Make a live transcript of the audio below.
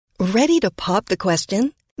Ready to pop the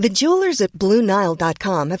question? The jewelers at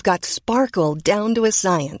BlueNile.com have got sparkle down to a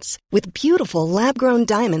science with beautiful lab-grown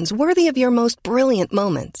diamonds worthy of your most brilliant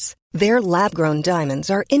moments. Their lab-grown diamonds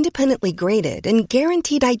are independently graded and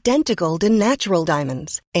guaranteed identical to natural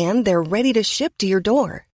diamonds, and they're ready to ship to your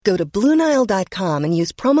door. Go to BlueNile.com and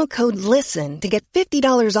use promo code LISTEN to get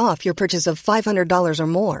 $50 off your purchase of $500 or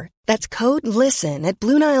more. That's code LISTEN at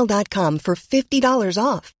BlueNile.com for $50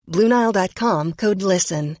 off. BlueNile.com, code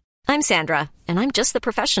LISTEN. I'm Sandra, and I'm just the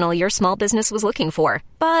professional your small business was looking for.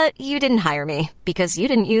 But you didn't hire me because you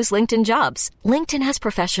didn't use LinkedIn Jobs. LinkedIn has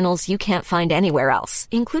professionals you can't find anywhere else,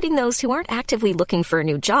 including those who aren't actively looking for a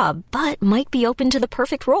new job, but might be open to the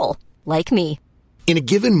perfect role, like me. In a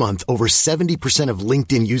given month, over 70% of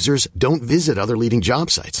LinkedIn users don't visit other leading job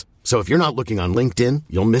sites. So if you're not looking on LinkedIn,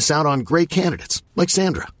 you'll miss out on great candidates like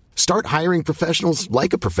Sandra. Start hiring professionals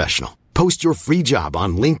like a professional. Post your free job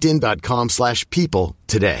on linkedin.com/people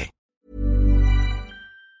today.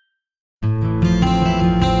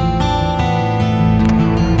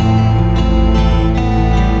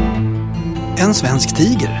 En svensk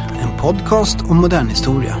tiger, en podcast om modern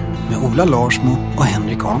historia med Ola Larsmo och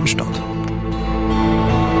Henrik Arnstad.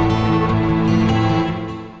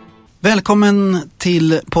 Välkommen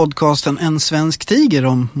till podcasten En svensk tiger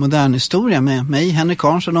om modern historia med mig Henrik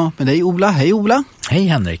Arnstad och med dig Ola. Hej Ola. Hej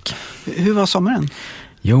Henrik. Hur var sommaren?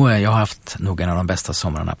 Jo, jag har haft nog en av de bästa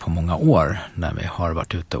somrarna på många år när vi har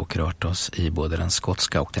varit ute och rört oss i både den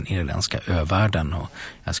skotska och den irländska övärlden, och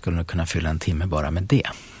jag skulle nog kunna fylla en timme bara med det.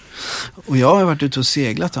 Och jag har varit ute och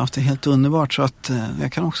seglat och haft det helt underbart, så att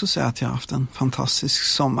jag kan också säga att jag har haft en fantastisk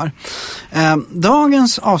sommar.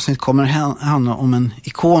 Dagens avsnitt kommer handla om en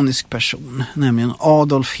ikonisk person, nämligen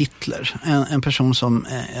Adolf Hitler. En person som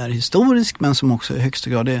är historisk men som också i högsta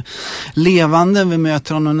grad är levande. Vi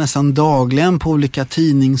möter honom nästan dagligen på olika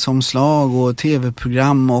tidningsomslag och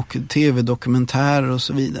tv-program och tv-dokumentärer och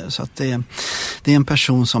så vidare. Så att det är en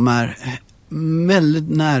person som är väldigt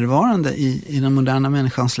närvarande i den moderna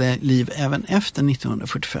människans liv även efter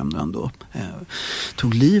 1945 när han då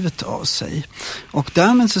tog livet av sig. Och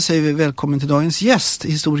därmed så säger vi välkommen till dagens gäst,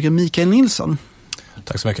 historiker Mikael Nilsson.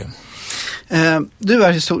 Tack så mycket. Du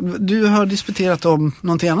har disputerat om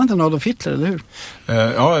någonting annat än Adolf Hitler, eller hur?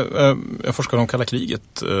 Jag forskar om kalla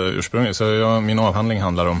kriget ursprungligen. Så min avhandling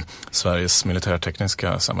handlar om Sveriges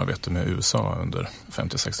militärtekniska samarbete med USA under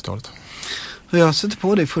 50-60-talet. Jag satte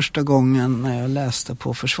på det första gången när jag läste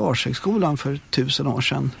på Försvarshögskolan för 1000 år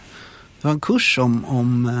sedan. Det var en kurs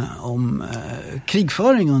om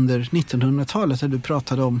krigföring under 1900-talet där du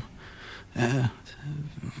pratade om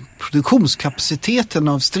produktionskapaciteten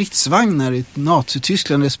av stridsvagnar i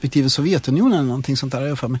Nazityskland respektive Sovjetunionen eller någonting sånt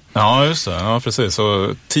där, för mig. Ja, just det. Ja, precis.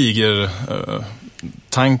 Så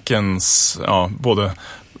Tiger-tankens både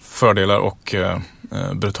fördelar och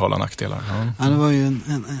brutala nackdelar. Ja, det var ju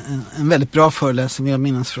en väldigt bra föreläsning, jag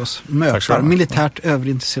minns, för oss mötar militärt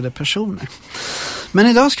överintresserade personer. Men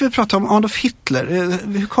idag ska vi prata om Adolf Hitler.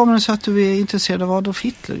 Hur kommer det sig att du är intresserad av Adolf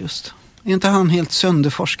Hitler just? Är inte han helt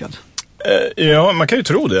sönderforskad? Ja, man kan ju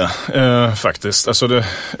tro det faktiskt. Alltså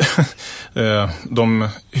de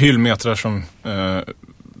hyllmetrar som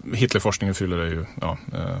Hitlerforskningen fyller är ju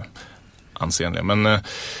ansenliga. Men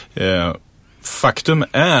faktum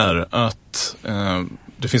är att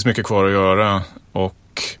det finns mycket kvar att göra,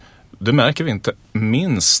 och det märker vi inte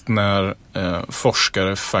minst när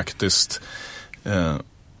forskare faktiskt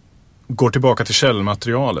går tillbaka till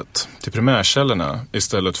källmaterialet, till primärkällorna,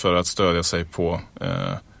 istället för att stödja sig på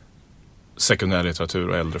sekundärlitteratur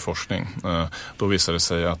och äldre forskning. Då visar det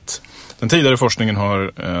sig att den tidigare forskningen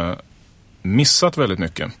har missat väldigt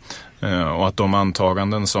mycket, och att de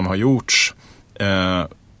antaganden som har gjorts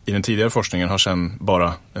i den tidigare forskningen har sedan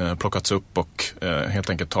bara plockats upp och helt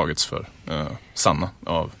enkelt tagits för sanna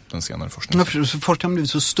av den senare forskningen. Ja, för forskningen har blivit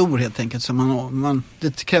så stor helt enkelt, så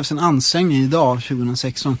det krävs en ansträngning idag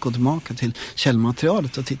 2016 att gå tillbaka till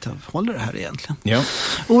källmaterialet och titta, håller det här egentligen? Ja.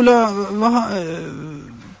 Ola,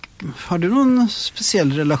 har du någon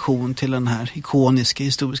speciell relation till den här ikoniska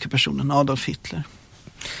historiska personen Adolf Hitler?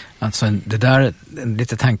 Alltså det där är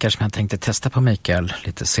lite tankar som jag tänkte testa på Mikael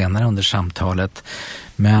lite senare under samtalet.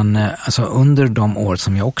 Men alltså under de år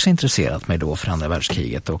som jag också intresserat mig då för andra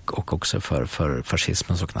världskriget och också för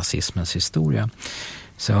fascismens och nazismens historia,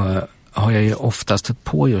 så har jag ju ofta stött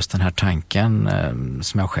på just den här tanken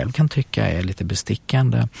som jag själv kan tycka är lite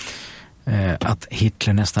bestickande. Att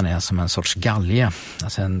Hitler nästan är som en sorts galge,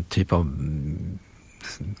 alltså en typ av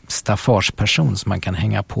staffageperson som man kan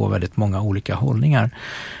hänga på väldigt många olika hållningar.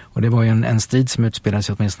 Och det var ju en strid som utspelade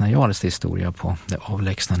sig åtminstone när jag läste historia på det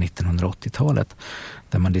avlägsna 1980-talet.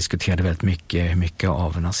 Där man diskuterade väldigt mycket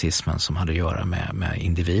av nazismen som hade att göra med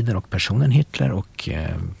individen och personen Hitler. Och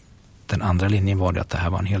den andra linjen var det att det här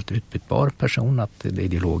var en helt utbytbar person. Att det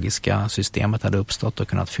ideologiska systemet hade uppstått och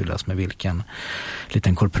kunnat fyllas med vilken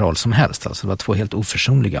liten korporal som helst. Alltså det var två helt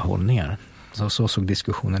oförsonliga hållningar. Så såg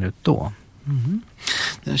diskussionen ut då. Mm.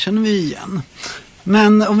 Det känner vi igen.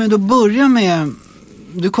 Men om vi då börjar med...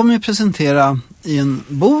 Du kommer ju presentera i en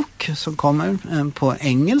bok som kommer på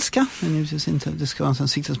engelska. Det ska vara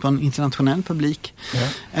siktas på en internationell publik.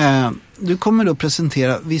 Ja. Du kommer då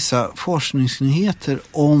presentera vissa forskningsnyheter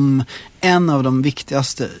om en av de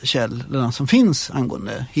viktigaste källorna som finns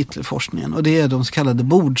angående Hitlerforskningen. Och det är de så kallade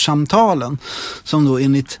bordsamtalen. Som då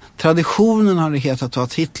enligt traditionen har det hetat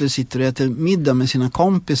att Hitler sitter och äter middag med sina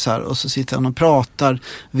kompisar. Och så sitter han och pratar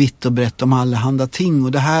vitt och brett om allehanda ting.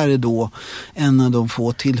 Och det här är då en av de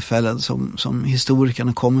få tillfällen som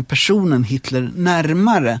historikerna kommer personen Hitler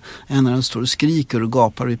närmare än när han står och skriker och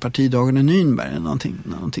gapar vid partidagen i Nürnberg eller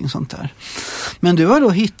någonting sånt där. Men du har då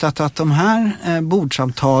hittat att de här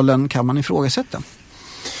bordsamtalen kan man ifrågasätta.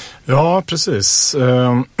 Ja, precis.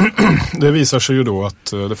 Det visar sig ju då att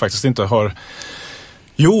det faktiskt inte har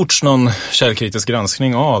gjorts någon källkritisk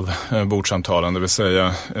granskning av bordsamtalen, det vill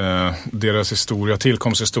säga deras historia,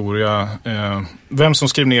 tillkomsthistoria, vem som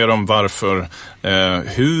skrev ner dem, varför,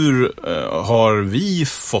 hur har vi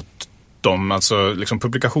fått dem, alltså liksom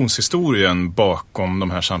publikationshistorien bakom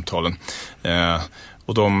de här samtalen.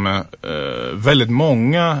 Och de väldigt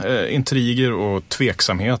många intriger och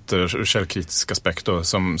tveksamheter ur källkritisk aspekt då,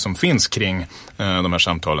 som finns kring de här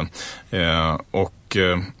samtalen. Och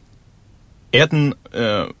en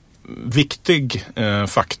viktig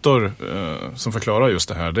faktor som förklarar just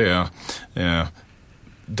det här, det är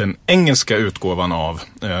den engelska utgåvan av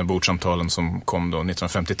bordsamtalen som kom då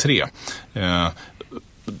 1953.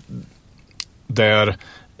 Där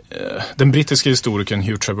den brittiska historikern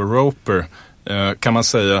Hugh Trevor Roper kan man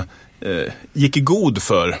säga gick i god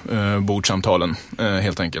för bordsamtalen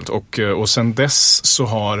helt enkelt. Och sen dess så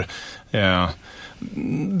har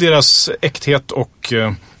deras äkthet och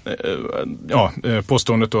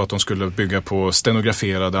påståendet då att de skulle bygga på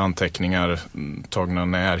stenograferade anteckningar tagna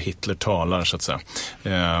när Hitler talar så att säga.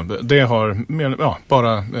 Det har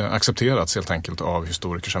bara accepterats helt enkelt av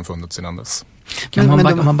historikersamfundet sedan dess.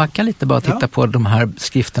 Om man backar lite bara och titta på de här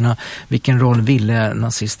skrifterna, vilken roll ville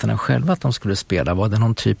nazisterna själva att de skulle spela? Var det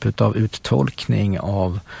någon typ av uttolkning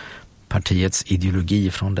av partiets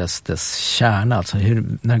ideologi från dess kärna? Alltså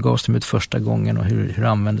när gavs de ut första gången och hur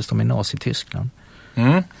användes de i Nazityskland?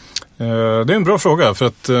 Det är en bra fråga, för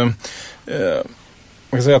att man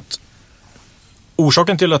kan säga att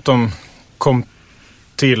orsaken till att de kom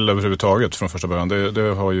till överhuvudtaget från första början,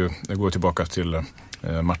 det går tillbaka till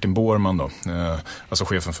Martin Bormann då, alltså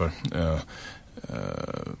chefen för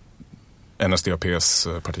NSDAPs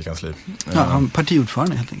partikansli. Ja, han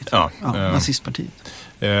partiordförande helt enkelt. Ja, nazistpartiet.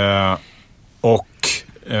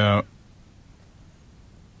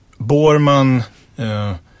 Bormann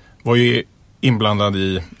var ju inblandad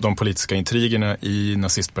i de politiska intrigerna i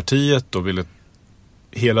nazistpartiet och ville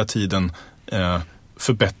hela tiden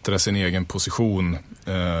förbättra sin egen position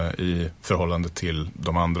i förhållande till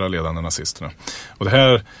de andra ledande nazisterna. Och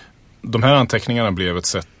de här anteckningarna blev ett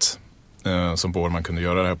sätt som Bormann kunde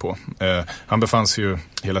göra det här på. Han befann sig ju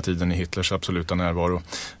hela tiden i Hitlers absoluta närvaro.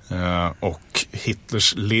 Och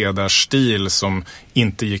Hitlers ledarstil som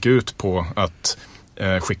inte gick ut på att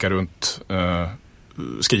skicka runt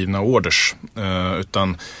skrivna orders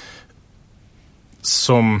utan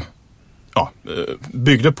som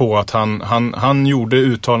byggde på att han gjorde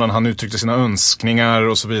uttalanden, han uttryckte sina önskningar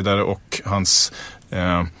och så vidare, och hans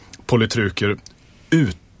politruker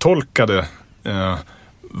uttolkade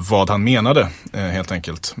vad han menade helt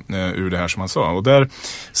enkelt ur det här som han sa. Och där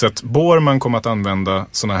så att Bormann kom att använda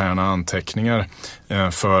såna här anteckningar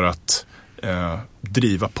för att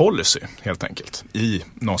driva policy helt enkelt i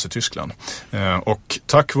Nazityskland. Och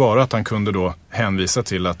tack vare att han kunde då hänvisa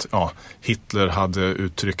till att Hitler hade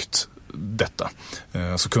uttryckt detta,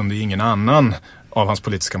 så kunde ingen annan av hans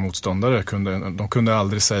politiska motståndare kunde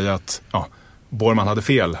aldrig säga att Bormann hade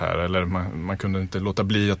fel här, eller man kunde inte låta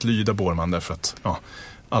bli att lyda Bormann därför att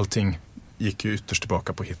allting gick ju ytterst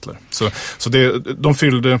tillbaka på Hitler. Så de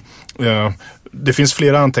fyllde det finns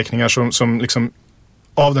flera anteckningar som liksom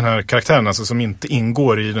av den här karaktären, alltså som inte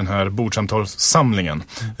ingår i den här bordsamtalssamlingen,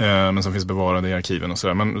 men som finns bevarade i arkiven och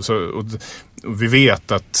sådär. Men vi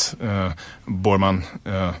vet att Bormann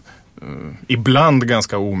ibland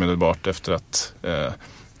ganska omedelbart efter att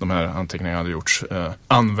de här anteckningarna hade gjorts,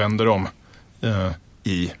 använder dem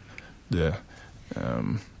i det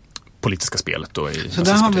politiska spelet då. Så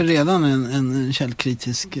där har vi redan en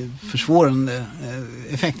källkritisk försvårande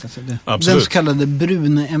effekt. Alltså den så kallade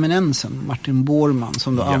bruna eminensen, Martin Bormann,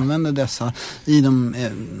 som då använde dessa i de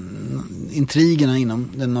intrigerna inom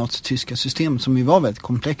det nazityska systemet, som ju var väldigt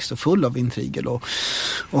komplext och full av intriger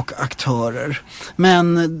och aktörer.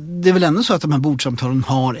 Men det är väl ändå så att de här bordsamtalen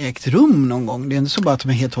har ägt rum någon gång. Det är inte så bara att de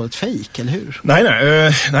är helt och hållet fejk, eller hur?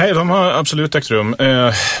 Nej, de har absolut ägt rum.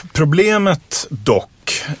 Problemet dock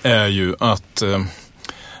är ju att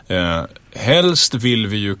helst vill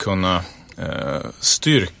vi ju kunna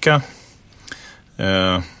styrka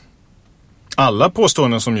alla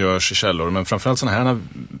påståenden som görs i källor, men framförallt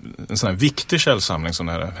en sån här viktig källsamling som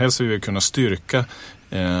det här. Helst vill vi kunna styrka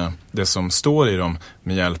det som står i dem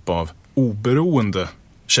med hjälp av oberoende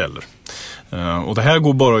källor. Och det här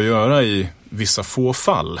går bara att göra i vissa få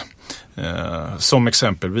fall. Som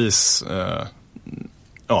exempelvis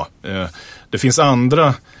det finns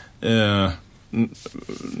andra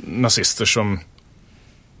nazister som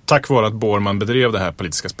tack vare att Bormann bedrev det här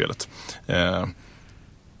politiska spelet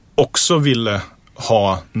också ville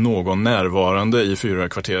ha någon närvarande i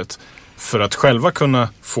Führerkvarteret för att själva kunna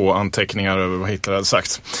få anteckningar över vad Hitler hade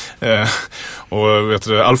sagt. Och vet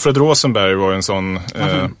du, Alfred Rosenberg var en sån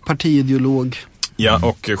partiideolog. Ja,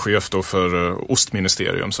 och chef då för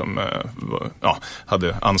Ostministerium som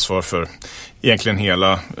hade ansvar för egentligen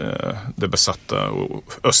hela det besatta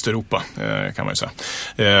Östeuropa, kan man ju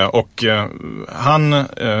säga. Och han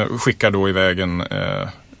skickar då iväg en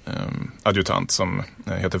adjutant som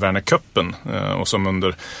heter Werner Köppen och som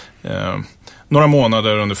under några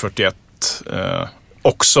månader under 41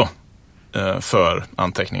 också för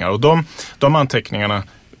anteckningar. Och de anteckningarna,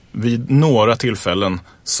 vid några tillfällen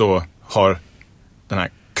så har den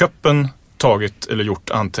här Köppen tagit eller gjort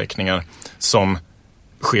anteckningar som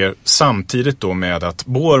sker samtidigt då med att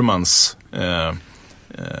Bormanns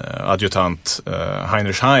adjutant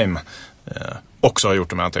Heinrich Heim också har gjort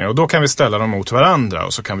de här anteckningarna. Och då kan vi ställa dem mot varandra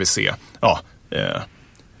och så kan vi se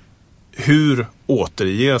hur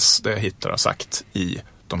återges det Hitler har sagt i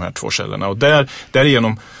de här två källorna. Och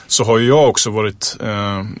därigenom så har ju jag också varit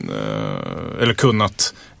eller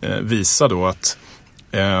kunnat visa då att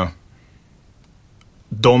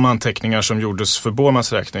de anteckningar som gjordes för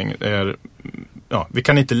Bormanns räkning vi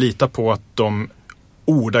kan inte lita på att de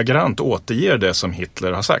ordagrant återger det som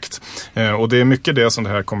Hitler har sagt. Och det är mycket det som det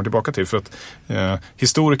här kommer tillbaka till, för att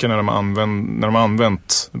historiker när de har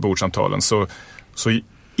använt bordsamtalen så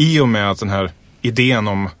i och med att den här idén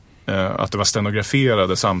om att det var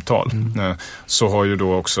stenograferade samtal så har ju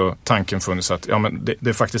då också tanken funnits att det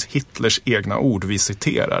är faktiskt Hitlers egna ord vi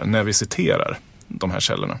citerar när vi citerar de här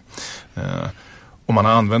källorna. Och man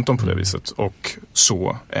har använt dem på det viset, och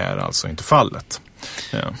så är alltså inte fallet.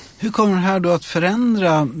 Ja. Hur kommer det här då att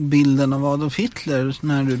förändra bilden av Adolf Hitler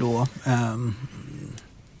när du då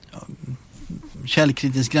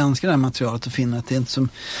källkritiskt granskar det här materialet och finner att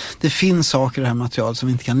det finns saker i det här materialet som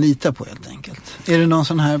vi inte kan lita på, helt enkelt? Är det någon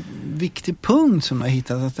sån här viktig punkt som du har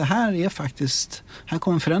hittat att det här är faktiskt, här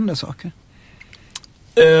kommer förändra saker?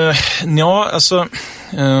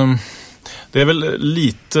 Det är väl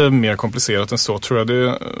lite mer komplicerat än så, tror jag.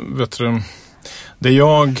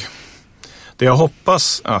 Det jag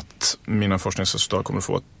hoppas att mina forskningsresultat kommer att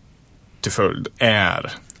få till följd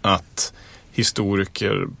är att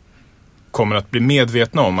historiker kommer att bli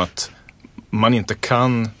medvetna om att man inte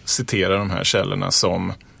kan citera de här källorna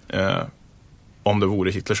som om det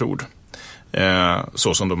vore Hitlers ord.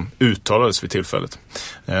 Så som de uttalades vid tillfället.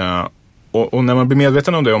 Och när man blir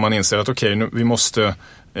medveten om det, om man inser att nu vi måste...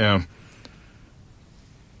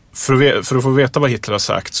 För att få veta vad Hitler har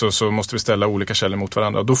sagt så måste vi ställa olika källor mot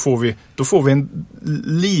varandra. Då får vi en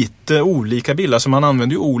lite olika bild. Alltså man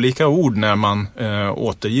använder ju olika ord när man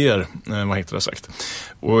återger vad Hitler har sagt.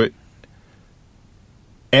 Och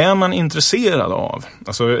är man intresserad av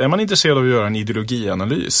att göra en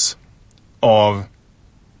ideologianalys av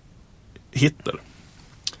Hitler,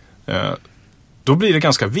 då blir det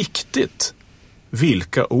ganska viktigt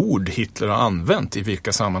vilka ord Hitler har använt i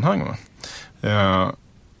vilka sammanhang.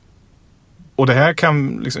 Och det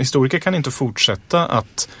här historiker kan inte fortsätta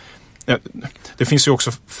att... det finns ju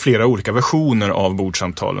också flera olika versioner av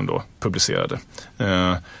bordsamtalen då publicerade.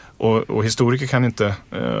 Och historiker kan inte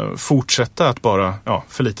fortsätta att bara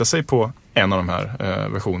förlita sig på en av de här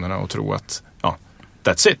versionerna och tro att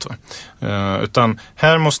that's it. Utan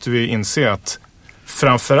här måste vi inse att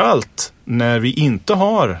framförallt när vi inte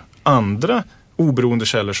har andra oberoende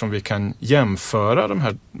källor som vi kan jämföra de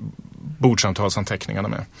här bordsamtalsanteckningarna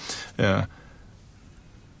med,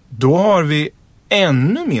 då har vi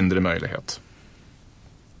ännu mindre möjlighet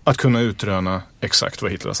att kunna utröna exakt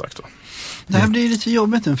vad Hitler har sagt då. Det här blir lite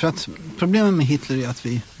jobbigt nu, för att problemet med Hitler är att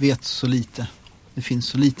vi vet så lite. Det finns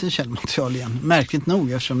så lite källmaterial igen. Märkligt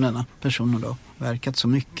nog, eftersom denna person då verkat så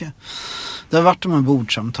mycket. Det har varit de här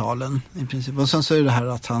bordsamtalen i princip. Och sen så är det här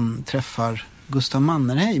att han träffar Gustav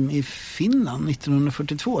Mannerheim i Finland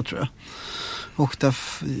 1942 tror jag. Och där,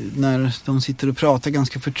 när de sitter och pratar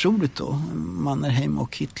ganska förtroligt då, Mannerheim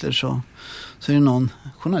och Hitler, så är det någon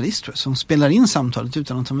journalist tror jag, som spelar in samtalet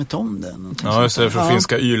utan att de vet om det. Ja, just det, från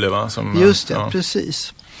finska Yle va? Just det,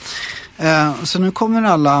 precis. Så nu kommer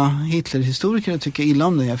alla Hitler-historiker att tycka illa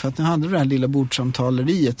om det här, för att nu hade det här lilla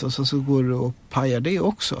bordsamtaleriet och så går det och pajar det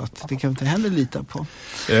också, att det kan inte heller lita på.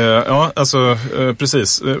 Ja, alltså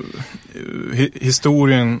precis.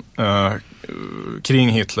 Historien kring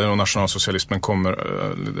Hitler och nationalsocialismen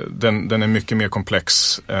den är mycket mer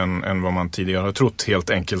komplex än vad man tidigare har trott, helt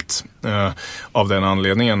enkelt av den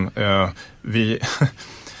anledningen.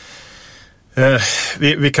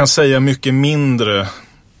 Vi kan säga mycket mindre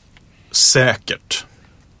säkert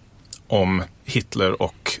om Hitler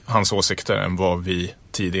och hans åsikter än vad vi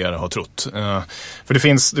tidigare har trott. För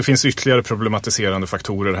det finns ytterligare problematiserande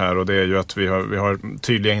faktorer här, och det är ju att vi har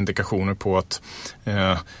tydliga indikationer på att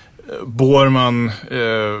Bormann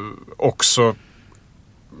också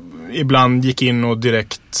ibland gick in och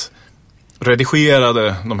direkt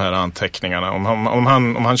redigerade de här anteckningarna.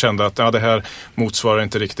 Om han kände att det här motsvarar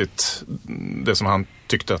inte riktigt det som han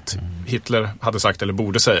tyckte att Hitler hade sagt eller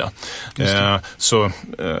borde säga.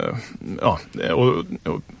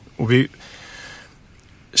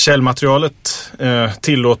 Källmaterialet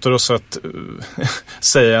tillåter oss att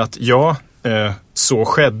säga att så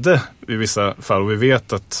skedde i vissa fall, och vi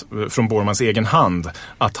vet att från Bormans egen hand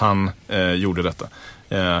att han gjorde detta.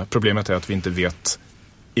 Problemet är att vi inte vet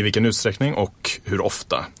i vilken utsträckning och hur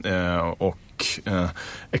ofta och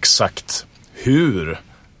exakt hur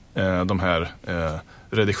de här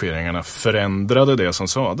redigeringarna förändrade det som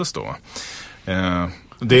sades då.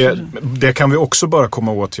 Det kan vi också bara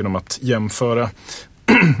komma åt genom att jämföra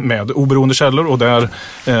med oberoende källor, och där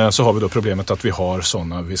så har vi då problemet att vi har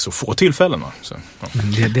sådana vid så få tillfällen. Så, ja.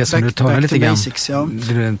 Men det som du talar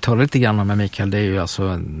lite grann om, Mikael, det är ju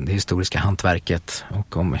alltså det historiska hantverket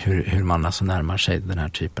och om hur man alltså närmar sig den här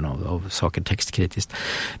typen av saker textkritiskt.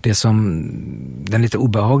 Det som den lite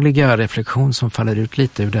obehagliga reflektion som faller ut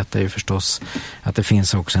lite ur detta är ju förstås att det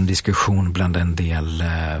finns också en diskussion bland en del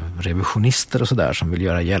revisionister och sådär som vill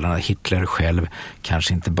göra gällande att Hitler själv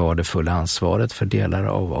kanske inte bar det fulla ansvaret för delar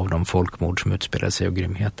av de folkmord som utspelade sig och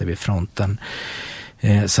grymheter vid fronten.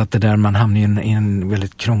 Så att det där, man hamnar i en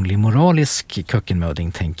väldigt krånglig moralisk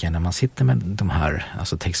kökkenmöding, tänker jag, när man sitter med de här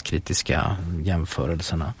alltså textkritiska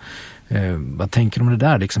jämförelserna. Vad tänker du om det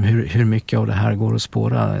där? Liksom, hur mycket av det här går att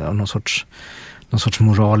spåra av någon sorts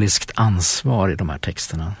moraliskt ansvar i de här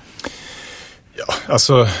texterna? Ja,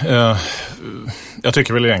 alltså jag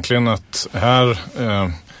tycker väl egentligen att här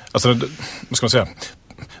alltså, vad ska man säga,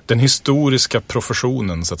 den historiska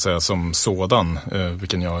professionen så att säga som sådan,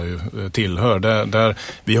 vilken jag ju tillhör, där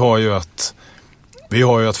vi har ju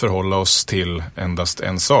att förhålla oss till endast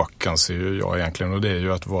en sak, anser ju jag egentligen, och det är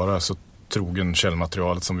ju att vara så trogen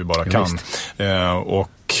källmaterialet som vi bara kan.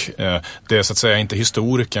 Det är så att säga inte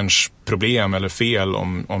historikerns problem eller fel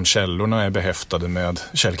om källorna är behäftade med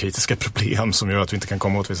källkritiska problem som gör att vi inte kan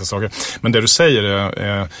komma åt vissa saker. Men det du säger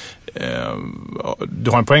är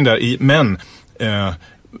du har en poäng där, men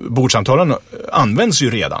bordsamtalen används ju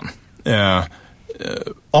redan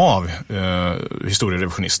av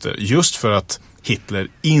historierevisionister just för att Hitler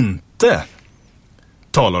inte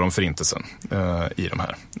talar om förintelsen i de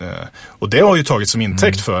här. Och det har ju tagit som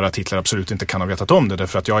intäkt för att Hitler absolut inte kan ha vetat om det,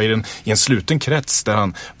 därför att jag i en sluten krets där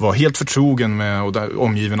han var helt förtrogen med och där,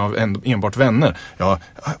 omgiven av enbart vänner. Ja,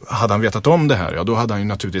 hade han vetat om det här, då hade han ju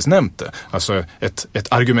naturligtvis nämnt det. Alltså ett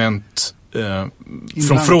argument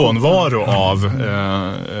från frånvaro av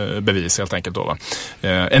bevis helt enkelt då, va?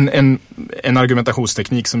 En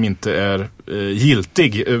argumentationsteknik som inte är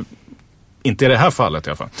giltig, inte i det här fallet i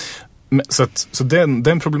alla fall. Så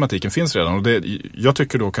den problematiken finns redan, och jag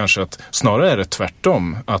tycker då kanske att snarare är det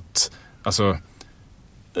tvärtom, att alltså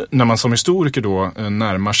när man som historiker då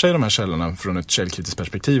närmar sig de här källorna från ett källkritiskt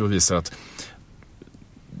perspektiv och visar att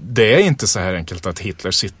det är inte så här enkelt att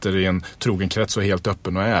Hitler sitter i en trogen krets och är helt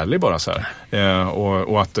öppen och ärlig bara så här.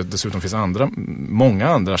 Och att det dessutom finns många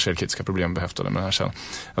andra källkritiska problem behäftade med den här källan.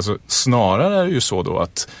 Alltså snarare är det ju så då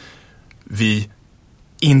att vi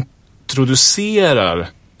introducerar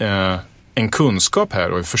en kunskap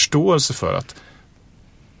här och en förståelse för att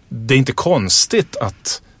det är inte konstigt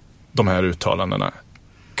att de här uttalandena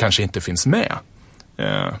kanske inte finns med.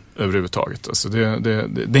 överhuvudtaget. Alltså det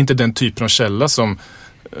är inte den typen av källa som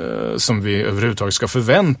vi överhuvudtaget ska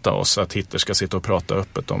förvänta oss att Hitler ska sitta och prata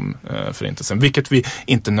öppet om förintelsen. Vilket vi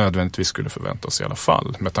inte nödvändigtvis skulle förvänta oss i alla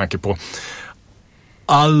fall. Med tanke på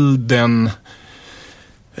allt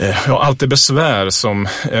det besvär som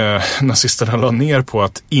nazisterna la ner på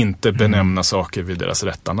att inte benämna saker vid deras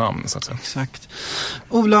rätta namn. Så att säga. Exakt.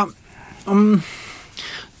 Ola,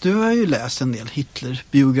 du har ju läst en del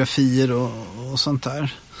Hitler-biografier och sånt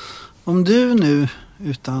där. Om du nu,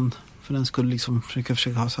 utan för den skulle liksom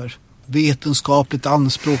försöka ha så här vetenskapligt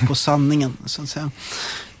anspråk på sanningen, så att säga.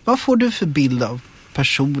 Vad får du för bild av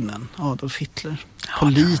personen Adolf Hitler?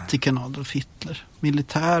 Politikern Adolf Hitler?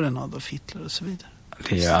 Militären Adolf Hitler och så vidare?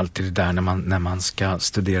 Det är alltid det där när man ska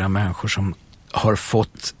studera människor som har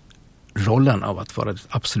fått rollen av att vara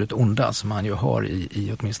absolut onda, som man ju har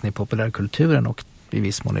i åtminstone i populärkulturen och i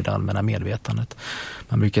viss mån i det allmänna medvetandet.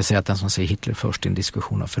 Man brukar säga att den som säger Hitler först i en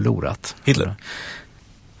diskussion har förlorat. Hitler?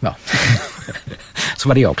 Ja, så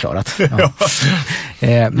var det jag klarat. Ja.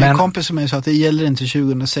 Men en kompis som sa att det gäller inte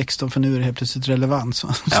 2016 för nu är det helt plötsligt relevant.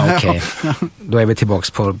 Så. Ja, okej. Då är vi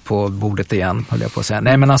tillbaka på bordet igen, höll jag på att säga.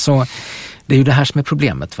 Nej, men alltså, det är ju det här som är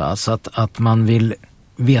problemet, va? Alltså att man vill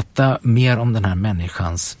veta mer om den här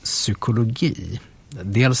människans psykologi.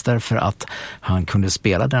 Dels därför att han kunde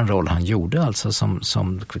spela den roll han gjorde, alltså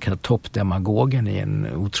som toppdemagogen i en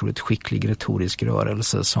otroligt skicklig retorisk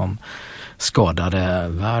rörelse som skadade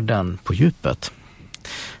världen på djupet.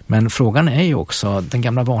 Men frågan är ju också den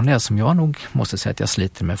gamla vanliga som jag nog måste säga att jag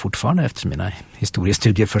sliter med fortfarande efter mina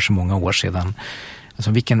historiestudier för så många år sedan.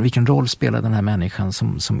 Alltså vilken roll spelar den här människan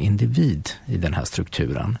som individ i den här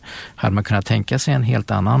strukturen? Hade man kunnat tänka sig en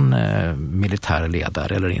helt annan militär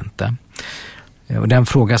ledare eller inte? Och den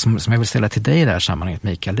fråga som jag vill ställa till dig i det här sammanhanget,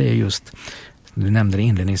 Mikael, det är just, du nämnde det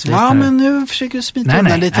inledningsvis. Ja, men nu försöker du smita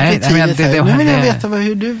undan lite för tidigt. Nu vill jag veta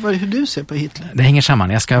hur du ser på Hitler. Det hänger samman.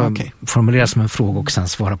 Jag ska formulera som en fråga och sen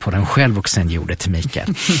svara på den själv och sen ge ordet till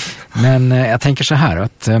Mikael. Men jag tänker så här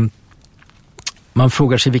att man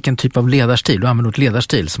frågar sig vilken typ av ledarstil, du använder ett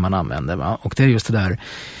ledarstil som man använder, va? Och det är just det där,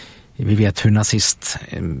 vi vet hur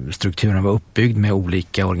naziststrukturen var uppbyggd med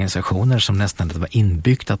olika organisationer som nästan var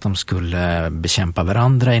inbyggt att de skulle bekämpa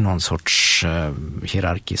varandra i någon sorts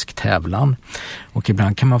hierarkisk tävlan. Och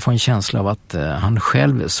ibland kan man få en känsla av att han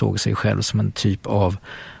själv såg sig själv som en typ av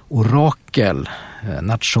orakel,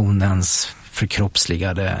 nationens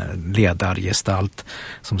förkroppsligade ledargestalt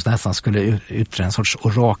som nästan skulle utföra en sorts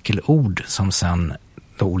orakelord som sen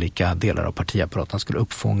då olika delar av partiapparaten skulle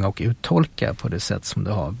uppfånga och uttolka på det sätt som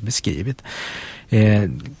du har beskrivit.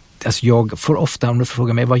 Alltså jag får ofta, om du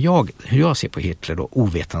frågar mig hur jag ser på Hitler då,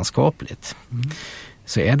 ovetenskapligt,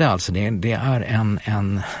 så är det alltså det är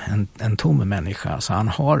en tom människa. Så han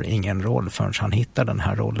har ingen roll förrän han hittar den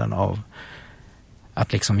här rollen av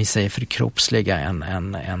att liksom vi säger förkroppsliga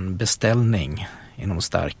en beställning inom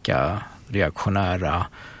starka reaktionära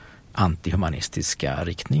antihumanistiska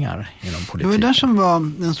riktningar inom politiken. Det var där som var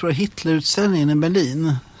den stora Hitlerutställningen i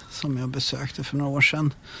Berlin som jag besökte för några år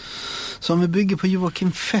sedan. Som vi bygger på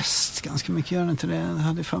Joakim Fest ganska mycket, gör inte det? Jag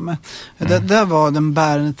hade för mig. Där var den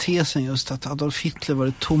bärande tesen just att Adolf Hitler var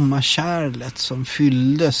det tomma kärlet som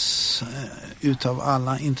fylldes utav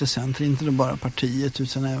alla intressenter, inte då bara partiet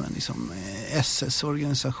utan även liksom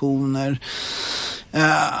SS-organisationer.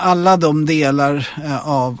 Alla de delar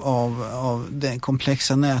av det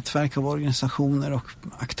komplexa nätverk av organisationer och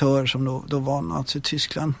aktörer som då var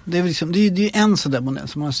Nazi-Tyskland. Det är liksom, det är en sån där modell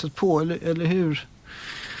som man har stött på, eller hur?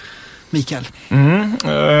 Mikael?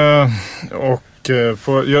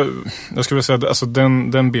 Jag skulle säga att alltså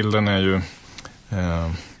den bilden är ju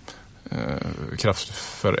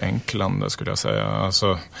kraftförenklande skulle jag säga.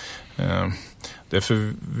 Alltså, det är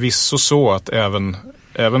förvisso så att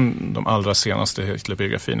även de allra senaste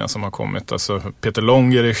Hitlerbiografierna som har kommit, alltså Peter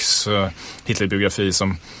Longerichs Hitlerbiografi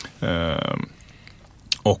som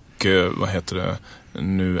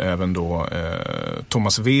nu även då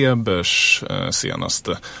Thomas Webers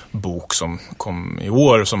senaste bok som kom i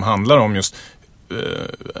år som handlar om just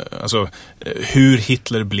alltså hur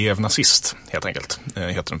Hitler blev nazist helt enkelt,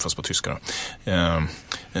 heter den fast på tyska.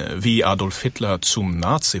 Wie Adolf Hitler zum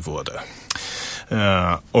Nazi wurde.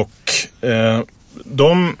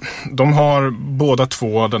 De har båda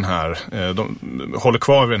två den här, de håller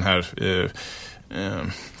kvar vid den här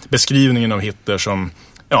beskrivningen av Hitler som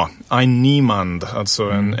ein Niemand,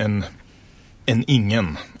 alltså en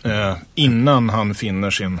ingen, innan han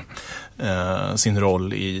finner sin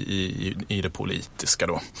roll i det politiska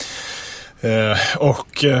då. Och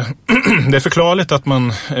det är förklarligt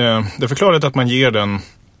att man ger den,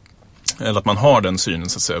 eller att man har den synen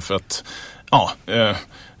så att säga, för att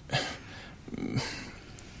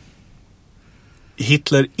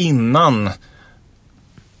Hitler innan,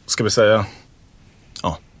 ska vi säga,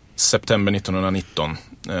 september 1919,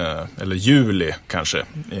 eller juli kanske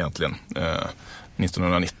egentligen,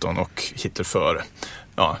 1919 och Hitler före,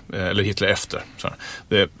 eller Hitler efter. Så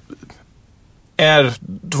det är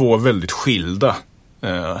två väldigt skilda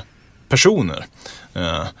personer.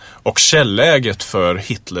 Och källäget för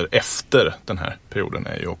Hitler efter den här perioden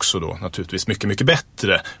är ju också då naturligtvis mycket, mycket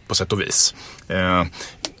bättre på sätt och vis.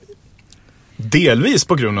 Delvis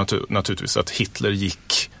på grund av naturligtvis att Hitler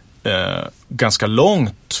gick ganska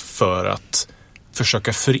långt för att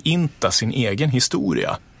försöka förinta sin egen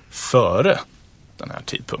historia före den här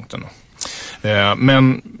tidpunkten.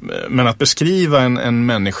 Men att beskriva en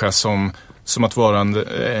människa som att vara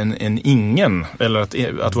en ingen,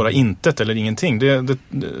 eller att vara intet eller ingenting, det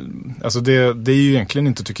är ju egentligen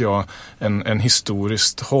inte, tycker jag, en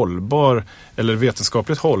historiskt hållbar eller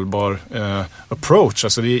vetenskapligt hållbar approach.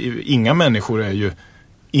 Alltså inga människor är ju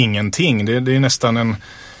ingenting. Det är nästan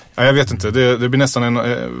jag vet inte, det blir nästan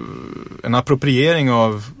en appropriering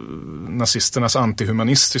av nazisternas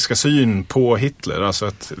antihumanistiska syn på Hitler. Alltså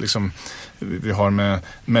att liksom, vi har med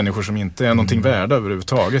människor som inte är någonting värda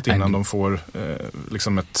överhuvudtaget innan de får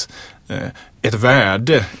liksom ett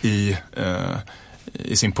värde i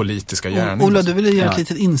sin politiska gärning. Ola, du ville göra ett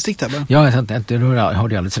litet instick där bara. Ja, det har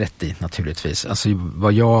du alldeles rätt i naturligtvis. Alltså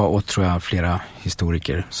vad jag och tror jag flera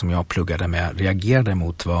historiker som jag pluggade med reagerade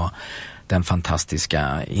mot var den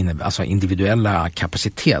fantastiska individuella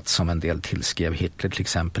kapacitet som en del tillskrev Hitler, till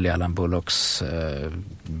exempel i Alan Bullocks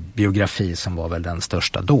biografi som var väl den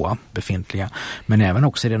största då befintliga. Men även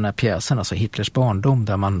också i den här pjäsen, alltså Hitlers barndom,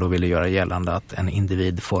 där man då ville göra gällande att en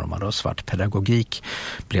individ formad av svart pedagogik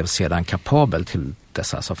blev sedan kapabel till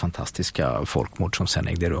dessa alltså fantastiska folkmord som sen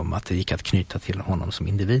ägde rum, att det gick att knyta till honom som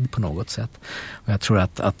individ på något sätt. Och jag tror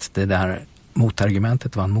att det där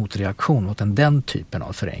motargumentet var en motreaktion mot den typen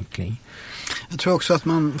av förenkling. Jag tror också att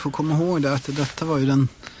man får komma ihåg det, att detta var ju den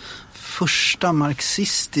första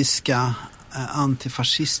marxistiska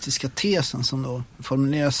antifascistiska tesen som då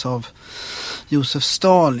formuleras av Josef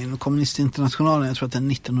Stalin och Kommunistinternationalen, jag tror att det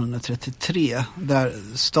är 1933, där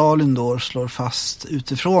Stalin då slår fast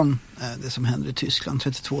utifrån det som händer i Tyskland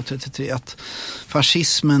 32-33 att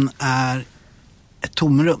fascismen är ett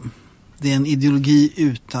tomrum. Det är en ideologi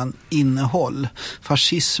utan innehåll.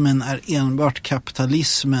 Fascismen är enbart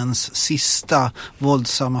kapitalismens sista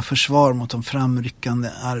våldsamma försvar mot de framryckande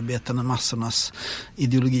arbetande massornas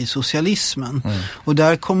ideologi, socialismen. Och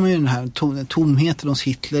där kommer ju den här tomheten hos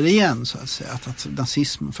Hitler igen, så att säga. Att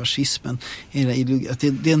nazismen, fascismen, att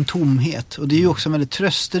det är en tomhet. Och det är ju också en väldigt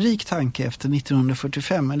trösterik tanke efter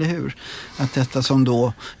 1945, eller hur? Att detta som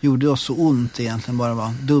då gjorde oss så ont egentligen bara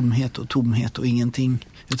var dumhet och tomhet och ingenting.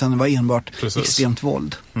 Utan det var enbart extremt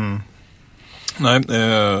våld. Nej,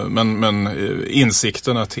 men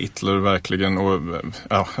insikten att Hitler verkligen och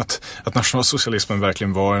att nationalsocialismen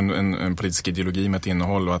verkligen var en politisk ideologi med ett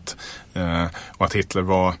innehåll och att Hitler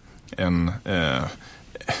var en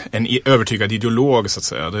övertygad ideolog, så att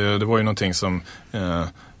säga. Det var ju någonting som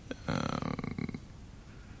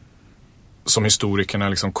historikerna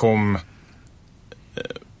liksom kom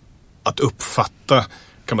att uppfatta,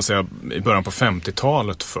 kan man säga, i början på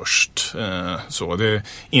 50-talet först.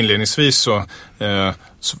 Inledningsvis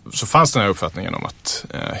så fanns den här uppfattningen om att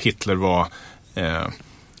Hitler var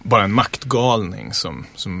bara en maktgalning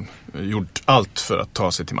som gjort allt för att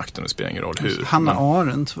ta sig till makten. Det spelar ingen roll hur. Hanna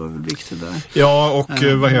Arendt var väl viktig där. Ja, och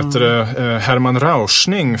Hermann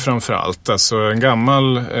Rauschning framförallt. Alltså en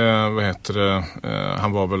gammal,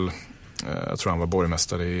 han var väl, jag tror han var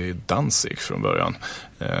borgmästare i Danzig från början.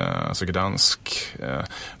 Alltså Gdansk,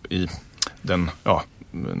 i den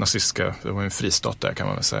nazistiska, det var en fristat där kan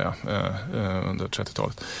man väl säga, under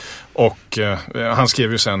 30-talet. Och han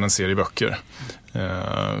skrev ju sen en serie böcker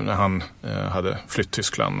när han hade flytt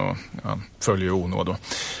Tyskland, och han följde ju onåd då.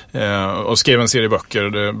 Och skrev en serie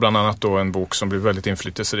böcker, bland annat då en bok som blev väldigt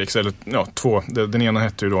inflytelserik, eller två. Den ena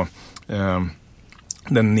hette ju då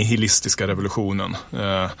Den nihilistiska revolutionen.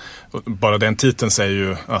 Bara den titeln säger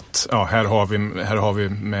ju att här har vi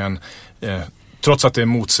med en, trots att det är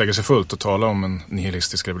motsägelsefullt att tala om en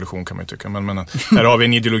nihilistisk revolution, kan man ju tycka, men här har vi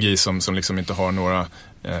en ideologi som liksom inte har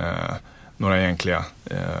några egentliga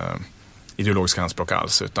ideologiska anspråk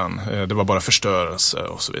alls, utan det var bara förstörelse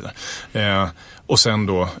och så vidare. Och sen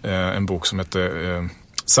då en bok som heter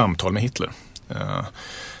Samtal med Hitler,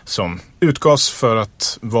 som utgavs för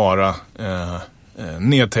att vara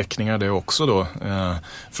nedteckningar, det är också då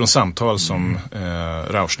från samtal som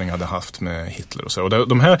Rauschning hade haft med Hitler och så. Och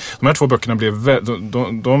de här två böckerna blev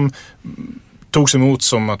de togs emot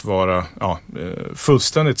som att vara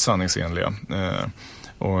fullständigt sanningsenliga.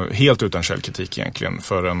 och helt utan källkritik egentligen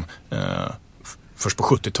förrän först på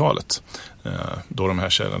 70-talet då de här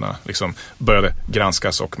källorna liksom började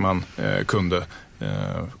granskas och man kunde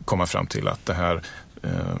komma fram till att det här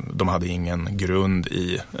de hade ingen grund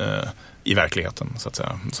i verkligheten så att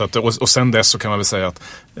säga. Så att, och sen dess så kan man väl säga att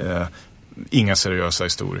inga seriösa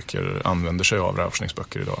historiker använder sig av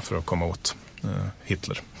rauschningsböcker idag för att komma åt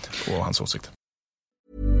Hitler och hans åsikter.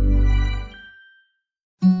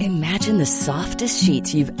 Imagine the softest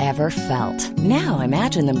sheets you've ever felt. Now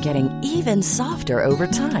imagine them getting even softer over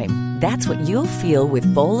time. That's what you'll feel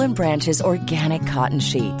with Boll & Branch's organic cotton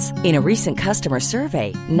sheets. In a recent customer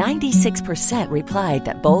survey, 96% replied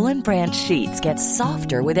that Boll & Branch sheets get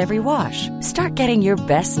softer with every wash. Start getting your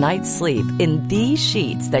best night's sleep in these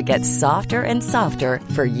sheets that get softer and softer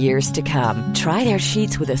for years to come. Try their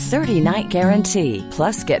sheets with a 30-night guarantee.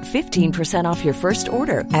 Plus, get 15% off your first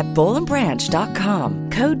order at bollandbranch.com.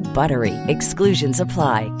 Code BUTTERY. Exclusions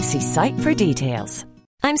apply. See site for details.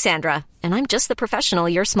 I'm Sandra, and I'm just the professional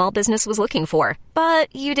your small business was looking for.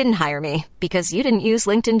 But you didn't hire me because you didn't use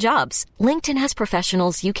LinkedIn Jobs. LinkedIn has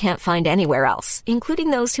professionals you can't find anywhere else,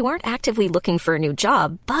 including those who aren't actively looking for a new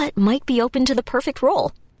job, but might be open to the perfect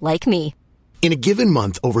role, like me. In a given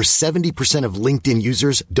month, over 70% of LinkedIn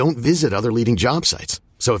users don't visit other leading job sites.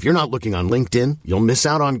 So if you're not looking on LinkedIn, you'll miss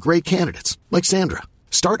out on great candidates like Sandra.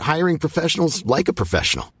 Start hiring professionals like a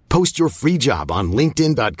professional. Post your free job on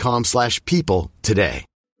linkedin.com/people today.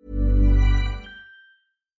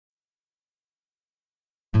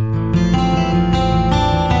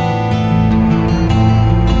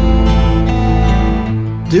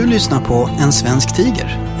 Du lyssnar på En svensk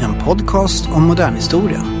tiger, en podcast om modern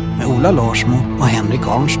historia med Ola Larsmo och Henrik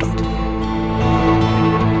Arnstad.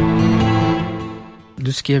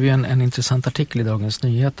 Du skrev ju en intressant artikel i Dagens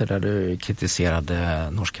Nyheter där du kritiserade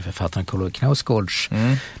norska författaren Kåre Knausgårds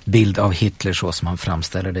bild av Hitler så som han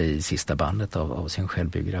framställer det i sista bandet av sin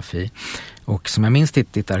självbiografi. Och som jag minns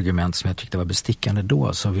ditt argument som jag tyckte var bestickande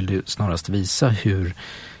då, så vill du snarast visa hur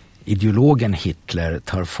ideologen Hitler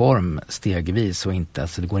tar form stegvis och inte,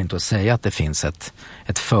 alltså det går inte att säga att det finns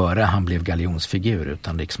ett före han blev galjonsfigur,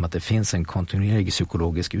 utan liksom att det finns en kontinuerlig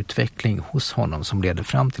psykologisk utveckling hos honom som leder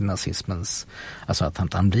fram till nazismens, alltså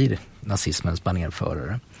att han blir nazismens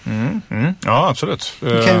banerförare. Ja, absolut.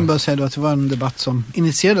 Jag kan ju bara säga då att det var en debatt som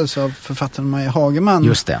initierades av författaren Maja Hagerman.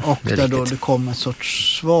 Just det, och det där riktigt. Då det kom ett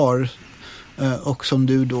sorts svar och som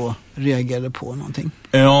du då reagerade på någonting.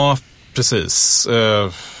 Ja, precis.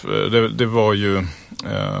 Det var ju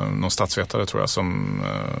någon statsvetare tror jag som,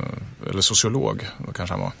 eller sociolog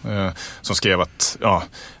kanske han var, som skrev att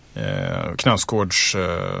Knausgårds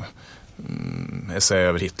essä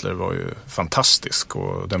över Hitler var ju fantastisk.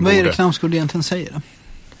 Och den Vad är det Knausgård egentligen säger då?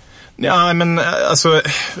 Ja, men alltså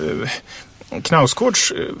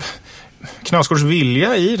Knausgårds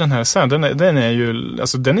vilja i den här scenen,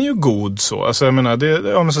 den är ju god så. Alltså jag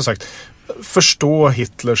menar, men som sagt, förstå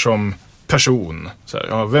Hitler som person. Så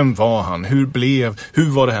här, vem var han? Hur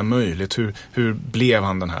var det här möjligt? Hur blev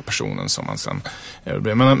han den här personen som han sen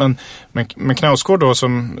blev? Men Knausgård då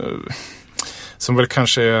som väl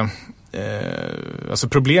kanske alltså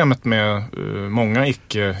problemet med många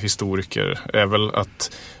icke-historiker är väl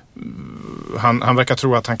att han verkar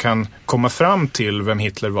tro att han kan komma fram till vem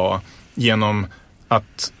Hitler var genom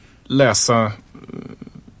att läsa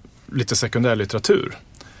lite sekundärlitteratur.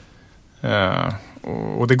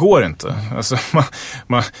 Och det går inte. Alltså,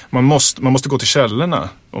 man måste gå till källorna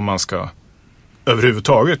om man ska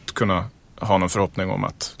överhuvudtaget kunna ha någon förhoppning om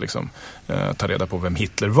att liksom, ta reda på vem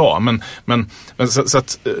Hitler var. Men så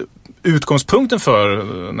att utgångspunkten för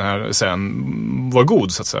den här scenen var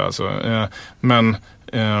god så att säga. Alltså, men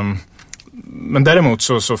däremot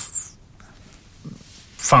så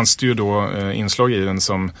fanns det ju då inslag i den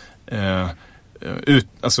som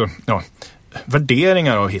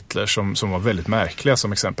värderingar av Hitler som var väldigt märkliga,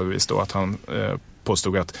 som exempelvis då att han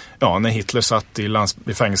påstod att när Hitler satt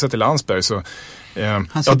i fängelset i Landsberg så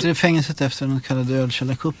han sitter i fängelset efter den kallade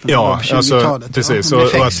ölkällarkuppen på 20-talet. Alltså, precis.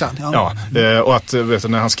 Och att vet du,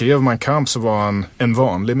 när han skrev Mein Kampf så var han en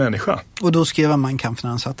vanlig människa. Och då skrev han Mein Kampf när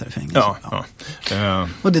han satt där i fängelset.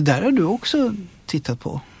 Och det där har du också tittat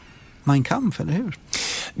på. Mein Kampf, eller hur?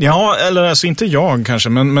 Ja, eller alltså inte jag kanske,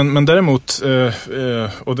 men däremot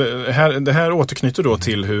och det här återknyter då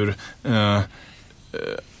till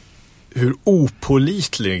hur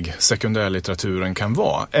opålitlig sekundärlitteraturen kan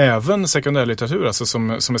vara. Även sekundärlitteratur alltså som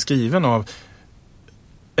är skriven av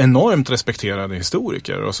enormt respekterade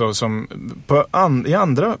historiker och som i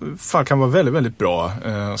andra fall kan vara väldigt, väldigt bra.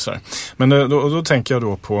 Sådär. Men då tänker jag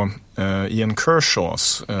då på Ian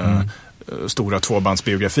Kershaws stora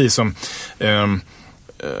tvåbandsbiografi som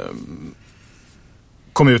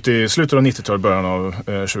kom ut i slutet av 90-talet, början av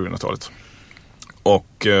 2000-talet.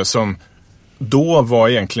 Och som då var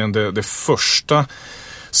egentligen det första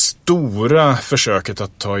stora försöket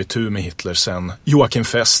att ta itu med Hitler sen Joachim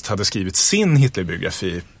Fest hade skrivit sin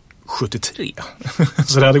Hitlerbiografi 73.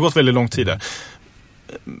 Så det hade gått väldigt lång tid där.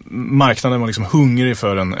 Marknaden var liksom hungrig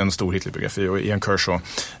för en stor Hitlerbiografi, och Ian Kershaw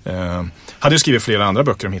hade ju skrivit flera andra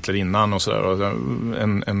böcker om Hitler innan och sådär,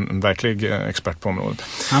 en verklig expert på området.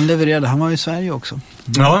 Han levererade, han var i Sverige också.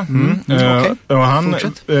 Ja, Okej.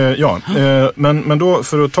 Men då,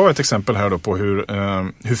 för att ta ett exempel här då på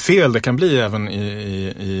hur fel det kan bli även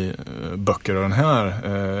i böcker av den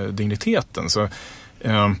här digniteten, så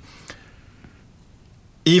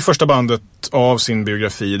i första bandet av sin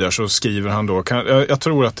biografi där så skriver han då, jag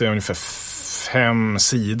tror att det är ungefär 5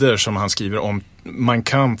 sidor som han skriver om Mein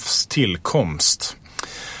Kampfs tillkomst.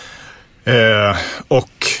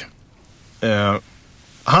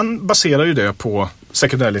 Han baserar ju det på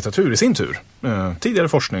sekundärlitteratur i sin tur. Tidigare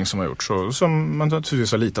forskning som har gjorts, som man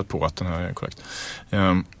naturligtvis har litat på att den här är korrekt.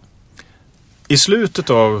 I slutet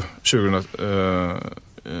av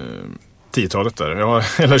 10-talet där,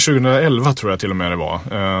 eller 2011 tror jag till och med det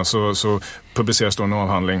var, så publiceras då en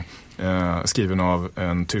avhandling skriven av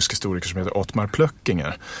en tysk historiker som heter Ottmar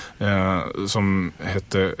Plöckinger, som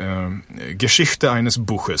hette Geschichte eines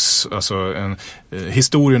Buches, alltså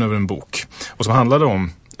historien över en bok, och som handlade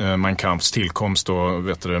om Mein Kampfs tillkomst och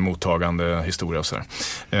mottagande historia och sådär.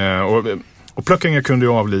 Och Plöckinger kunde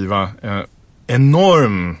ju avliva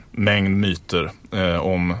enorm mängd myter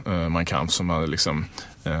om Mein Kampf som hade liksom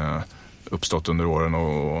uppstått under åren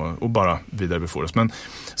och bara vidarebefordras. Men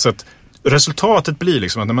så att resultatet blir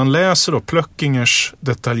liksom att när man läser då Plöckingers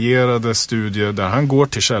detaljerade studie där han går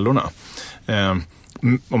till källorna,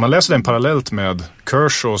 om man läser den parallellt med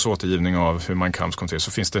Kershaws återgivning av hur Mein Kampf kom till,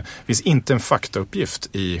 så finns inte en faktauppgift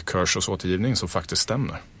i Kershaws återgivning som faktiskt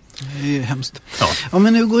stämmer. Det är ju hemskt. Ja. Om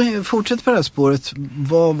vi nu fortsätter på det här spåret,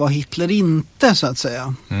 vad var Hitler inte, så att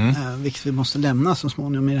säga? Vilket vi måste lämna så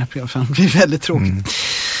småningom i det här programmet, för det blir väldigt tråkigt.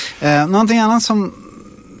 Någonting annat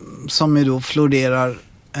som ju då florerar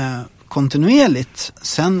kontinuerligt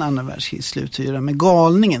sen andra världskrigets sluttyra med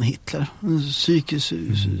galningen Hitler,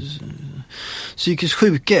 psykiskt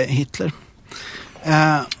sjuke Hitler.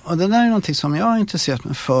 Och det där är någonting som jag har intresserat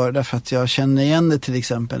mig för, därför att jag känner igen det till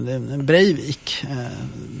exempel Breivik.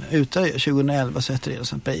 Ute 2011 så heter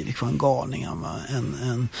det att Breivik var en galning, han var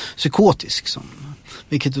en psykotisk,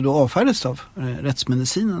 vilket då avfärdades av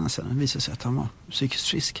rättsmedicinerna sen. Det visade sig att han var psykiskt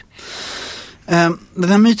frisk. Den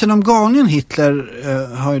här myten om galningen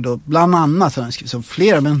Hitler har ju då bland annat, han har skrivit om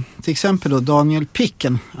flera, men till exempel då Daniel Pick,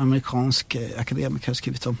 en amerikansk akademiker, har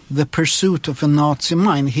skrivit om The Pursuit of a Nazi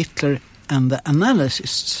Mind, Hitler and the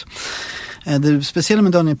Analysts. Det speciella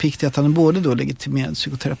med Daniel Pick är att han är både då legitimerad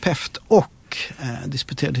psykoterapeut och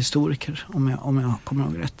disputerad historiker, om jag kommer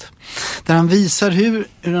ihåg rätt. Där han visar hur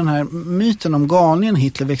den här myten om galningen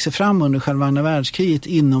Hitler växer fram under själva andra världskriget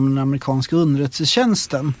inom den amerikanska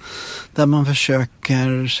underrättelsetjänsten, där man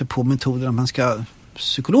försöker sig på metoder att man ska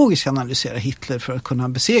psykologiskt analysera Hitler för att kunna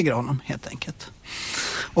besegra honom, helt enkelt.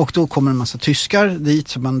 Och då kommer en massa tyskar dit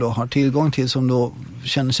som man då har tillgång till, som då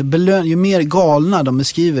känner sig belönade. Ju mer galna de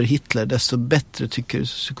beskriver Hitler, desto bättre tycker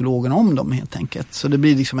psykologerna om dem, helt enkelt. Så det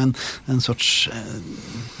blir liksom en sorts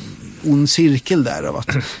ond cirkel där av att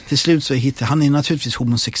till slut så är Hitler, han är naturligtvis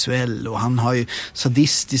homosexuell och han har ju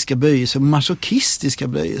sadistiska böjelser, masochistiska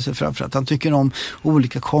böjelser framförallt. Han tycker om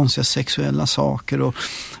olika konstiga sexuella saker och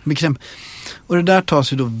det där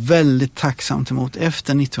tas ju då väldigt tacksamt emot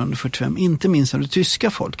efter 1945, inte minst av det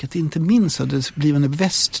tyska folket, inte minst av det blivande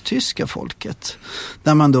västtyska folket,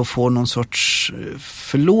 där man då får någon sorts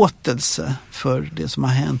förlåtelse för det som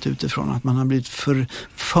har hänt utifrån, att man har blivit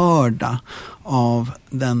förförda av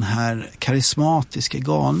den här karismatiska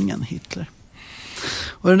galningen Hitler.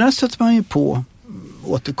 Och det där stöter man ju på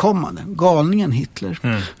återkommande, galningen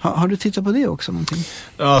Hitler. Har du tittat på det också någonting?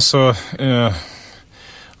 Alltså,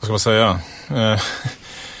 vad ska man säga?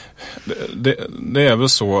 Det är väl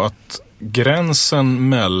så att gränsen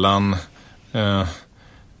mellan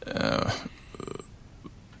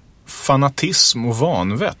fanatism och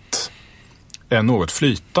vanvett är något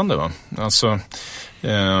flytande, va? Alltså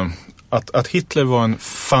att Hitler var en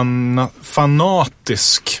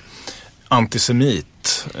fanatisk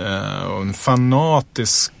antisemit och en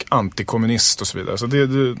fanatisk antikommunist och så vidare. Så det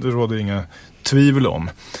råder inga tvivel om.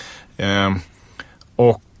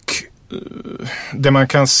 Och det man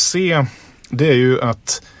kan se, det är ju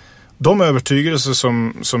att de övertygelser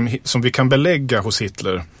som vi kan belägga hos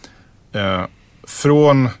Hitler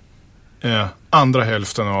från andra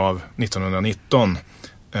hälften av 1919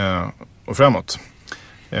 och framåt,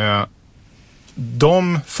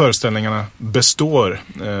 de föreställningarna består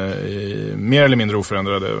mer eller mindre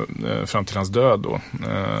oförändrade fram till hans död då,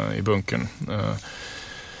 i bunkern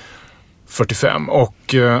 45.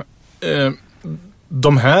 Och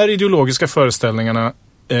de här ideologiska föreställningarna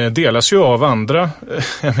delas ju av andra,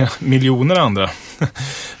 miljoner andra.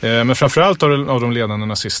 Men framförallt av de ledande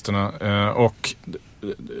nazisterna. Och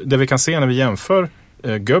det vi kan se när vi jämför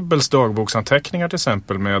Goebbels dagboksanteckningar till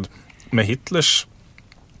exempel med Hitlers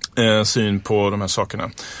syn på de här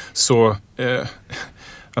sakerna. Så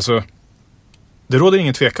alltså det råder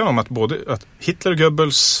ingen tvekan om att Hitler och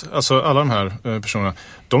Goebbels, alltså alla de här personerna,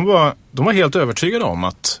 de var helt övertygade om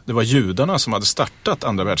att det var judarna som hade startat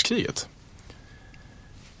andra världskriget.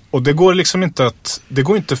 Och det går liksom inte att,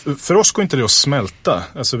 för oss går inte det att smälta.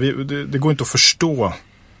 Alltså det går inte att förstå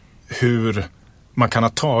hur man kan ha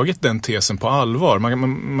tagit den tesen på allvar.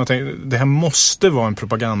 Man tänker, det här måste vara en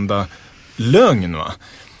propagandalögn, va?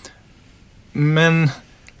 Men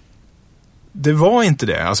det var inte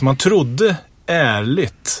det. Alltså man trodde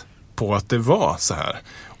ärligt på att det var så här.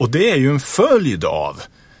 Och det är ju en följd av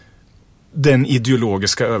den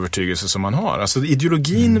ideologiska övertygelse som man har. Alltså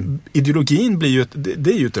ideologin blir ju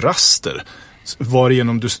det är ju ett raster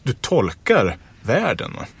varigenom du tolkar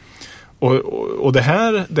världen. Och det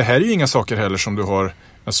här är ju inga saker heller som du har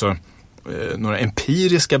alltså några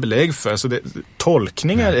empiriska belägg för. Alltså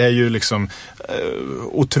tolkningar är ju liksom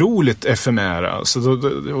otroligt efemära. Alltså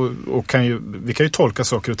och vi kan ju tolka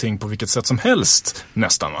saker och ting på vilket sätt som helst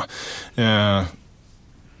nästan, va?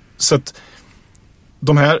 Så att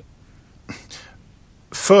de här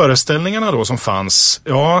föreställningarna då som fanns,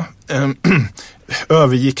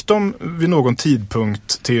 övergick de vid någon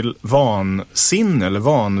tidpunkt till vansinne eller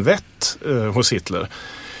vanvett hos Hitler?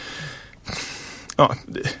 Ja,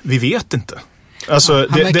 vi vet inte. Alltså,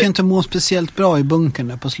 han verkar inte må speciellt bra i bunkern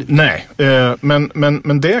där på slutet. Nej,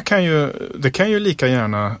 men det kan ju lika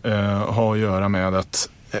gärna ha att göra med att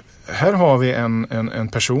här har vi en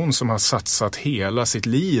person som har satsat hela sitt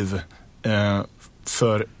liv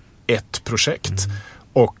för ett projekt.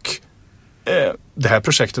 Och det här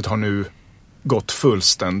projektet har nu gått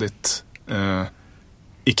fullständigt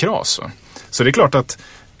i kras. Så det är klart att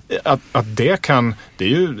det är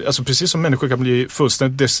ju, alltså precis som människor kan bli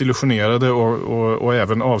fullständigt desillusionerade och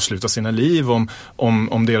även avsluta sina liv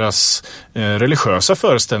om deras religiösa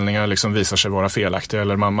föreställningar liksom visar sig vara felaktiga,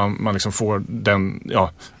 eller man liksom får den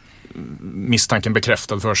misstanken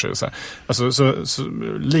bekräftad för sig. Så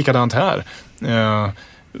likadant här.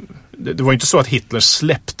 Det var inte så att Hitler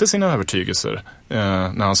släppte sina övertygelser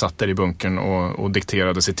när han satt där i bunkern och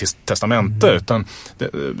dikterade sitt testamente, utan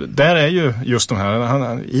där är ju just de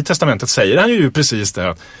här, i testamentet säger han ju precis det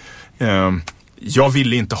att jag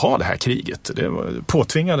ville inte ha det här kriget. Det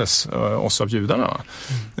påtvingades oss av judarna.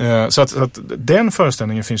 Så att den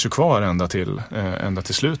föreställningen finns ju kvar ända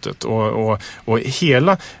till slutet. Och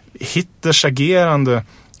hela Hitlers agerande,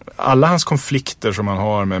 alla hans konflikter som han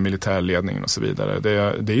har med militärledningen och så vidare,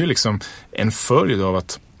 det är ju liksom en följd av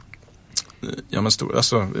att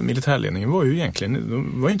militärledningen var ju egentligen,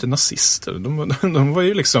 de var ju inte nazister. De var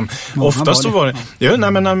ju liksom, oftast så var det,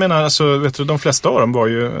 jag menar alltså, vet du, de flesta av dem var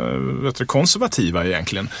ju konservativa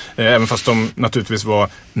egentligen. Även fast de naturligtvis var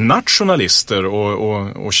nationalister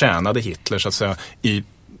och tjänade Hitler så att säga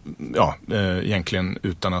egentligen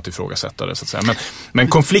utan att ifrågasätta det så att säga. Men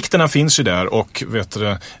konflikterna finns ju där, och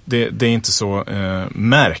det är inte så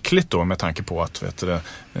märkligt då, med tanke på att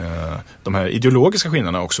de här ideologiska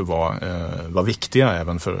skillnaderna också var viktiga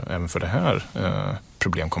även för det här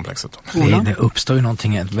problemkomplexet. Det uppstår ju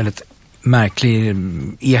någonting, ett väldigt märkligt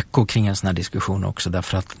eko kring en sån här diskussion också,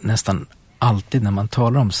 därför att nästan alltid när man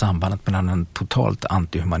talar om sambandet mellan en totalt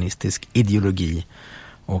antihumanistisk ideologi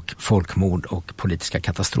och folkmord och politiska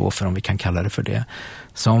katastrofer, om vi kan kalla det för det,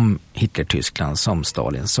 som Hitler-Tyskland, som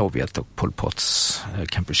Stalin, Sovjet och Pol Pots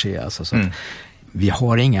Kampuchea. Alltså, så att vi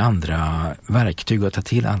har inga andra verktyg att ta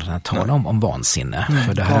till än att tala om vansinne.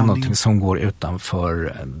 För det här är något som går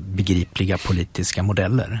utanför begripliga politiska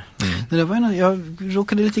modeller. Det där var jag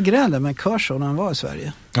råkade lite gräla med Kershaw när han var i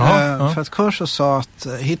Sverige. För att Kershaw sa att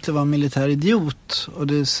Hitler var en militär idiot. Och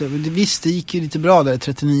det gick ju lite bra där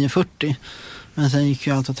 39-40. Men sen gick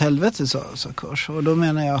ju allt åt helvete, sa Kershaw. Och då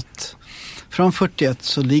menar jag att från 41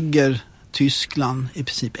 så ligger Tyskland i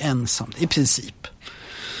princip ensamt. I princip.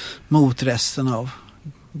 Mot resten av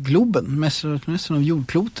globen. Resten av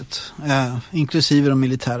jordklotet. Inklusive de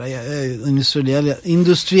militära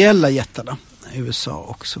industriella jättarna. USA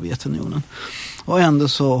och Sovjetunionen. Och ändå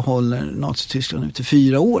så håller Nazi-Tyskland ut i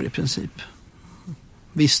 4 år i princip.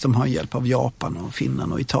 Visst, de har hjälp av Japan och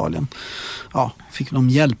Finland och Italien. Ja, fick de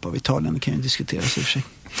hjälp av Italien? Det kan ju diskuteras i och för sig.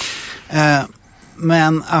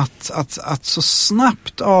 Men att så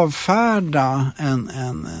snabbt avfärda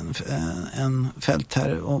en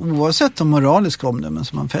fältherre, och oavsett de moraliska omdömen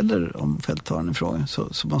som man fäller om fältherren i frågan,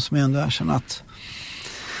 så måste man ändå erkänna att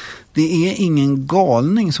det är ingen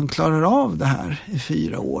galning som klarar av det här i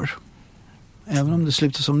 4 år. Även om det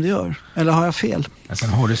slutar som det gör. Eller har jag fel? Sen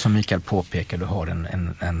har du, som Mikael påpekar, du har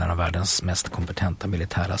en av världens mest kompetenta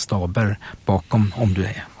militära staber bakom, om du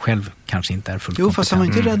själv kanske inte är fullt kompetent. Jo, fast han var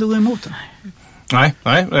inte rädd att gå emot den.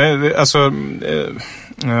 Nej, alltså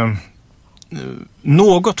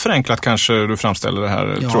något förenklat kanske du framställer det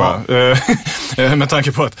här, tror jag. Med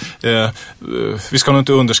tanke på att vi ska nog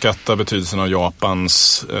inte underskatta betydelsen av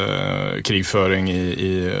Japans krigföring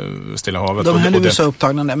i Stilla havet. De här USA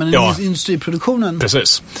upptagna där, men industriproduktionen.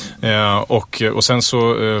 Precis. Och sen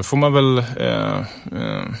så får man väl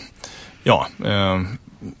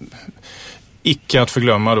icke att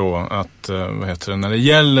förglömma då att när det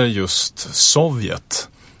gäller just Sovjet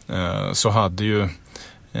så hade ju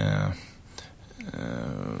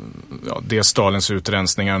det är Stalins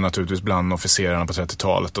utrensningar naturligtvis bland officerarna på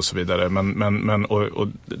 30-talet och så vidare, men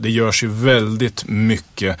det görs ju väldigt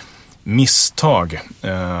mycket misstag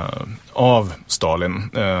av Stalin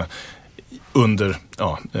under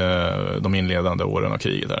de inledande åren av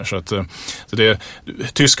kriget där. Så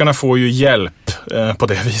tyskarna får ju hjälp på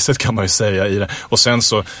det viset, kan man ju säga i det. Och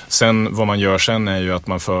sen vad man gör sen är ju att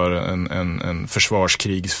man för en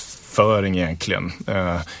försvarskrigföring egentligen,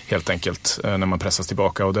 helt enkelt, när man pressas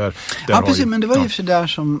tillbaka. Och där precis, men det var ju för där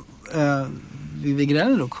som vi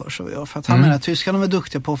grällde då, Kors och jag, för att han menar att tyskarna var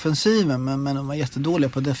duktiga på offensiven, men de var jättedåliga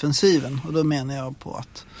på defensiven. Och då menar jag på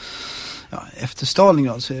att efter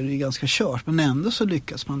Stalingrad så är det ju ganska kört, men ändå så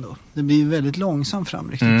lyckas man då. Det blir ju väldigt långsam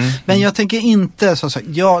framryckning. Men jag tänker inte, så sagt,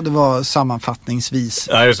 det var sammanfattningsvis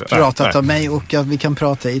pratat av mig, och vi kan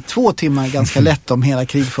prata i 2 timmar ganska lätt om hela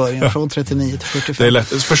krigföringen från 39 till 45. Det är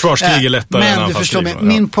lätt, försvarskrig är lättare än anfallskrig. Men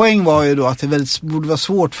min poäng var ju då att det borde vara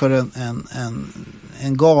svårt för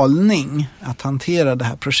en galning att hantera det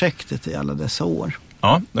här projektet i alla dessa år.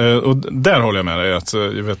 Ja, och där håller jag med dig. Att,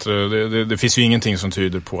 det finns ju ingenting som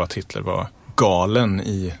tyder på att Hitler var galen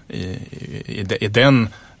i den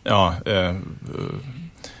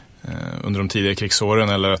under de tidiga krigsåren,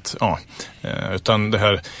 eller att utan det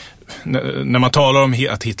här, när man talar om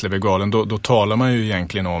att Hitler var galen, då talar man ju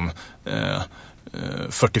egentligen om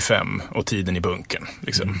 45 och tiden i bunkern.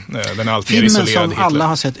 Liksom. Den är alltid isolerad Hitler. Filmen som alla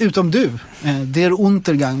har sett, utom du, Der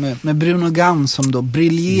Untergang med Bruno Ganz som då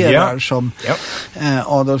briljerar som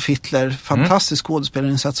Adolf Hitler. Fantastisk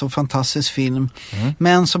skådespelarinsats och fantastisk film.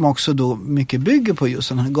 Men som också då mycket bygger på just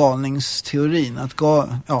den här galningsteorin. Att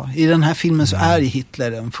i den här filmen så är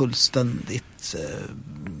Hitler en fullständigt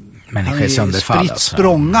spritt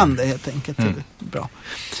språngande helt enkelt. Bra.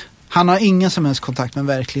 Han har ingen som helst kontakt med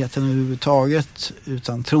verkligheten överhuvudtaget,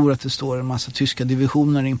 utan tror att det står en massa tyska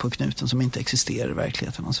divisioner in på knuten som inte existerar i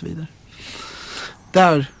verkligheten och så vidare.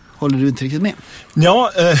 Där håller du inte riktigt med.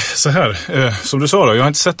 Ja, så här. Som du sa då, jag har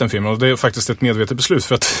inte sett den filmen, och det är faktiskt ett medvetet beslut,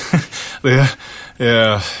 för att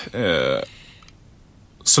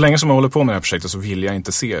så länge som jag håller på med det här projektet så vill jag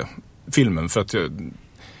inte se filmen, för att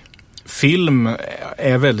film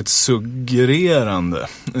är väldigt suggererande.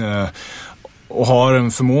 Och har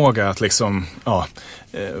en förmåga att liksom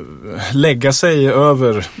lägga sig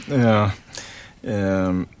över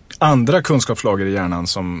andra kunskapslager i hjärnan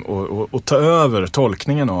och ta över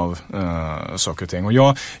tolkningen av saker och ting.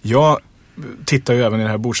 Och jag tittar ju även i det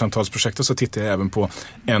här bordsamtalsprojektet, så tittar jag även på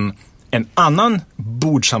en annan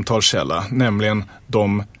bordsamtalskälla, nämligen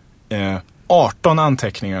de 18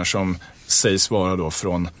 anteckningar som sägs vara då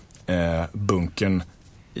från bunkern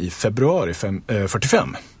i februari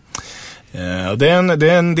 45. Det är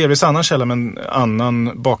en delvis annan källa, men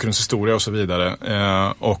annan bakgrundshistoria och så vidare.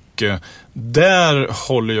 Och där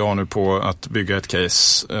håller jag nu på att bygga ett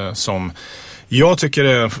case som jag tycker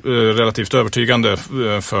är relativt övertygande,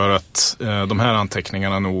 för att de här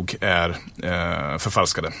anteckningarna nog är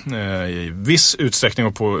förfalskade i viss utsträckning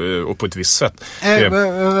och på ett visst sätt.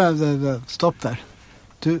 Stopp där.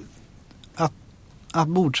 Att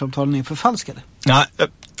bordsamtalen är förfalskade? Nej,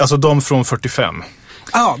 alltså de från 45.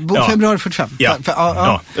 Februari 45.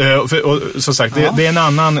 Och som sagt, det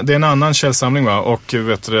är en annan källsamling, va? Och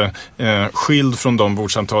skild från de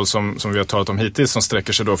bordsamtal som vi har talat om hittills, som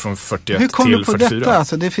sträcker sig då från 41 till 44. Hur kom du på detta?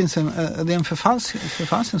 Alltså, det finns det är en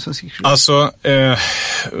förfalskning som skrivs. Alltså,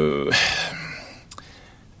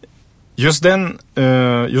 just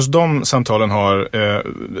de samtalen har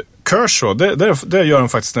Kershaw, där gör han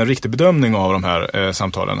faktiskt en riktig bedömning av de här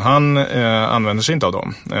samtalen. Han använder sig inte av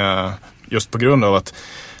dem. Just på grund av att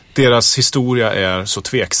deras historia är så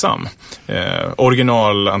tveksam.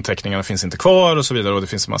 Originalanteckningarna finns inte kvar och så vidare, och det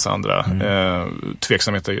finns en massa andra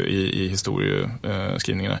tveksamheter i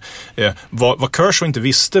historieskrivningarna. Vad Kershaw inte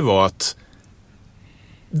visste var att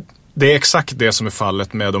det är exakt det som är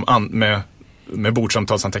fallet med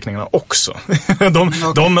bordsamtalsanteckningarna också.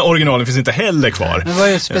 De originalen finns inte heller kvar. Men vad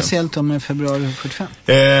är det speciellt om med februari 45?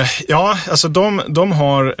 Alltså de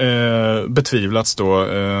har betvivlats då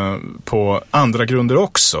på andra grunder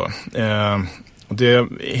också.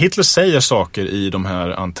 Hitler säger saker i de här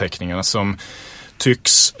anteckningarna som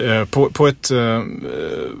tycks på ett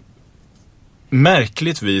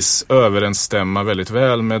märkligt vis överensstämma väldigt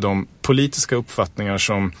väl med de politiska uppfattningar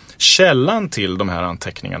som källan till de här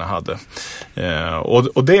anteckningarna hade.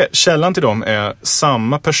 Och källan till dem är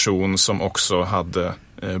samma person som också hade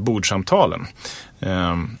bordsamtalen.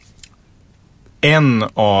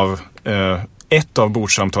 Ett av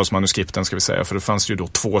bordsamtalsmanuskripten, ska vi säga, för det fanns ju då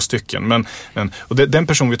 2 stycken. Och den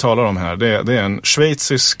person vi talar om här, det är en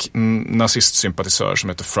schweizisk nazistsympatisör som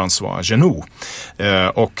heter François Genoux.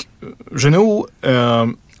 Och Genoux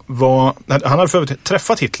han hade för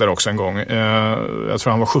träffat Hitler också en gång. Jag tror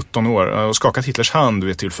han var 17 år och skakat Hitlers hand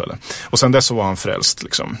vid ett tillfälle. Och sen dess så var han frälst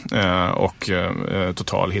liksom, och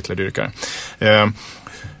total Hitlerdyrkare.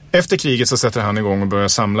 Efter kriget så sätter han igång och börjar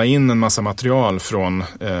samla in en massa material från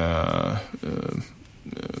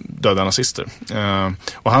döda nazister.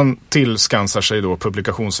 Och han tillskansar sig då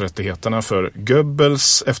publikationsrättigheterna för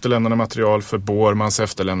Goebbels efterlämnade material, för Bormans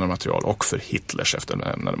efterlämnade material och för Hitlers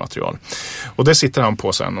efterlämnade material. Och det sitter han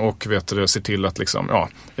på sen och ser till att liksom,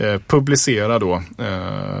 publicera då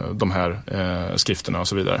de här skrifterna och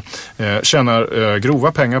så vidare. Tjänar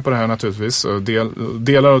grova pengar på det här naturligtvis.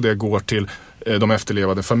 Delar av det går till de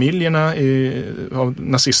efterlevande familjerna av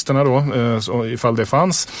nazisterna då, ifall det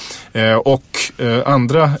fanns. Och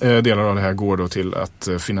andra delar av det här går då till att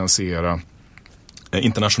finansiera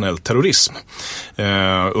internationell terrorism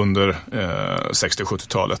under 60- och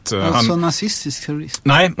 70-talet. Alltså nazistisk terrorism?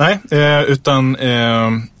 Nej, utan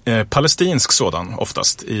palestinsk sådan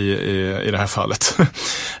oftast i det här fallet.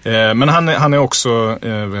 Men han är också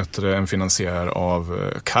en finansiär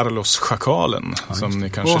av Carlos Schakalen, som ni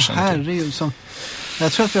kanske känner till. Herregud,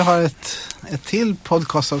 jag tror att vi har ett till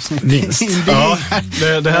podcastavsnitt. Ja,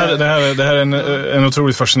 det här är en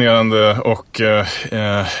otroligt fascinerande och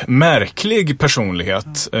märklig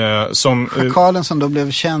personlighet. Schakalen som då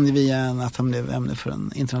blev känd via att han blev ämne för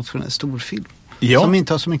en internationell storfilm. Ja. Som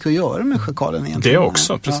inte har så mycket att göra med Schakalen egentligen. Det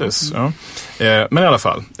också, precis. Ja. Men i alla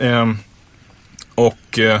fall.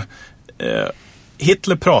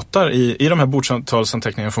 Hitler pratar i de här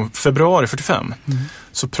bordsamtalsanteckningarna från februari 45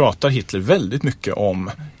 så pratar Hitler väldigt mycket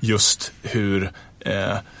om just hur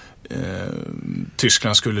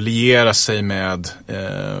Tyskland skulle liera sig med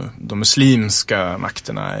de muslimska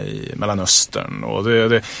makterna i Mellanöstern. Och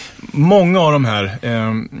många av de här,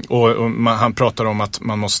 han pratar om att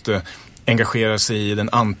man måste engagera sig i den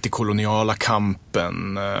antikoloniala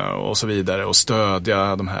kampen och så vidare och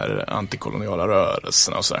stödja de här antikoloniala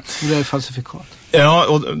rörelserna och så där. Det är falsifikat. Ja,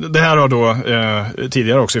 och det här har då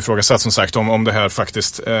tidigare också ifrågasatt, som sagt, om det här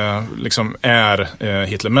faktiskt liksom är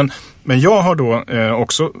Hitler. Men jag har då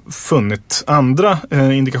också funnit andra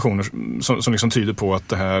indikationer som liksom tyder på att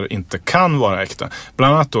det här inte kan vara äkta.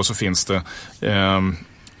 Bland annat då så finns det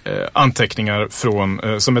anteckningar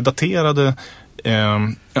som är daterade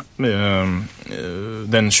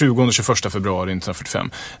den 20-21 februari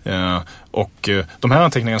 1945. Och de här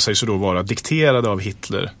anteckningarna sägs ju då vara dikterade av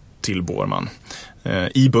Hitler till Bormann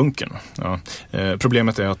i bunkern. Ja.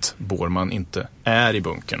 Problemet är att Bormann inte är i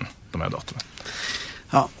bunkern de här datumen.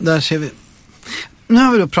 Ja, där ser vi. Nu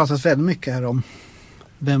har vi då pratat väldigt mycket här om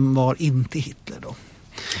vem var inte Hitler då.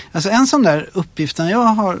 Alltså en sån där uppgiften jag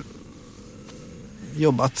har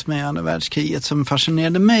jobbat med andra världskriget som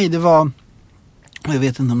fascinerade mig, det var, och jag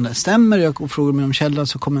vet inte om det stämmer, jag frågar mig om källan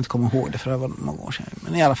så kommer jag inte komma ihåg det för det var många år sedan.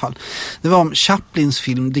 Men i alla fall, det var om Chaplins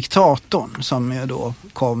film Diktatorn som ju då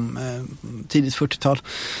kom tidigt 40-tal.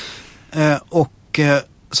 Och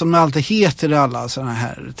som alltid heter alla sådana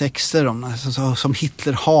här texter om som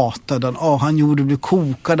Hitler hatade. Han gjorde bli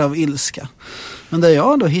kokad av ilska. Men där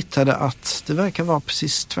jag då hittade att det verkar vara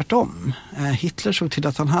precis tvärtom. Hitler såg till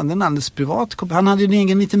att han hade en alldeles privat kopia. Han hade en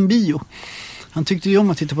egen liten bio. Han tyckte ju om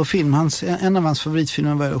att titta på film. En av hans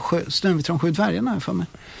favoritfilmer var Snövit de 7 dvärgarna för mig.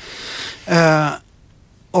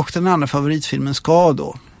 Och den andra favoritfilmen ska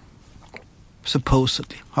då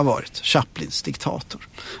supposedly ha varit Chaplins Diktator.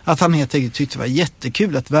 Att han helt enkelt tyckte det var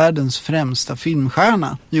jättekul att världens främsta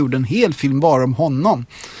filmstjärna gjorde en hel film bara om honom.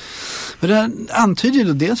 Men det antyder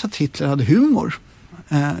då dels att Hitler hade humor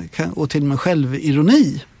och till och med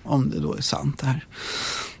självironi, om det då är sant det här.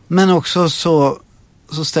 Men också så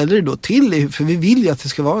ställer det då till, för vi vill ju att det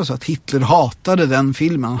ska vara så att Hitler hatade den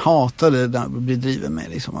filmen, han hatade det att bli driven med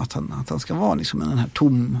liksom, att han ska vara liksom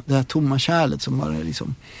det här tomma kärlet som bara är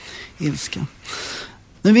liksom ilska.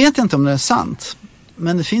 Nu vet jag inte om det är sant,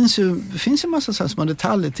 men det finns ju en massa så här små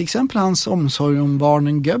detaljer, till exempel hans omsorg om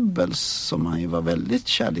barnen Goebbels som han ju var väldigt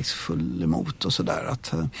kärleksfull emot och sådär,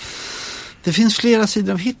 att det finns flera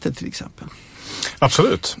sidor av Hitler till exempel.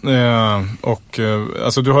 Absolut.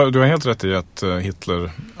 Alltså du har helt rätt i att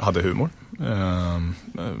Hitler hade humor.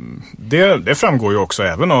 Det framgår ju också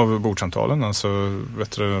även av bordsamtalen, alltså,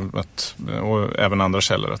 och även andra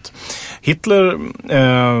källor. Att Hitler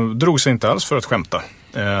drog sig inte alls för att skämta.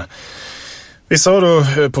 Vissa har då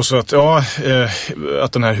påstått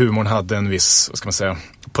att den här humorn hade en viss, vad ska man säga,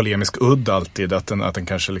 polemisk udd alltid, att den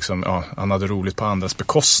kanske liksom, han hade roligt på andras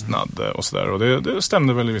bekostnad och sådär, och det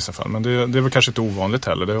stämde väl i vissa fall, men det är väl kanske inte ovanligt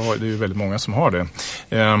heller, det är ju väldigt många som har det.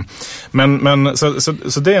 Men så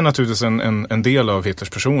det är naturligtvis en del av Hitlers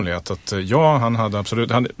personlighet, att han hade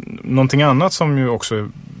absolut, någonting annat som ju också är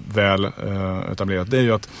väl etablerat, det är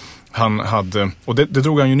ju att han hade, och det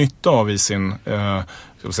drog han ju nytta av i sin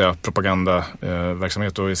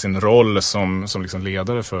propagandaverksamhet och i sin roll som liksom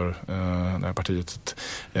ledare för det här partiet.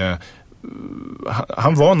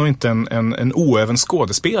 Han var nog inte en oäven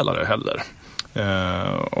skådespelare heller.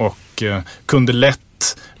 Och kunde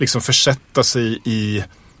lätt liksom försätta sig i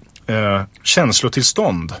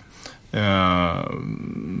känslotillstånd.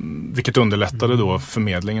 Vilket underlättade då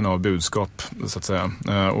förmedlingen av budskap, så att säga.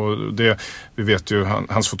 Och det, vi vet ju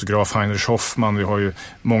hans fotograf Heinrich Hoffmann, vi har ju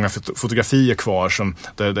många fotografier kvar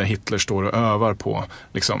där Hitler står och övar på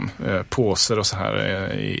liksom, poser och så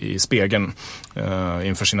här i spegeln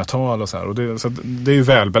inför sina tal och så här. Och det är ju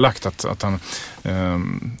välbelagt att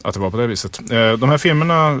det var på det viset. De här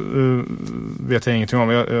filmerna vet jag ingenting om.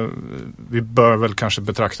 Vi bör väl kanske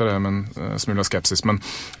betrakta det med en smula skepsis, men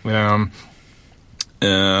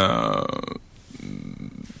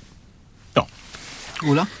ja.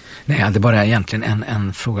 Ola? Nej, det är bara egentligen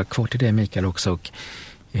en fråga kvar till dig, Mikael, också. Och,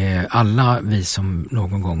 alla vi som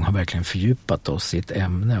någon gång har verkligen fördjupat oss i ett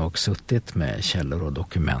ämne och suttit med källor och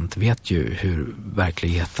dokument vet ju hur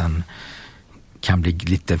verkligheten kan bli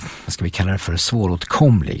lite, vad ska vi kalla det för,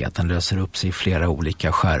 svåråtkomlig, att den löser upp sig i flera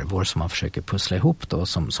olika skärvor som man försöker pussla ihop då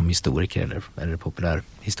som historiker eller populär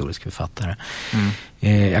historisk författare.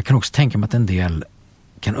 Jag kan också tänka mig att en del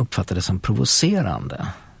kan uppfatta det som provocerande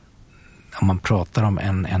om man pratar om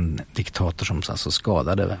en diktator som alltså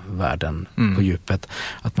skadade världen på djupet,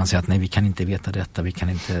 att man säger att nej, vi kan inte veta detta, vi kan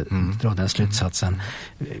inte dra den slutsatsen.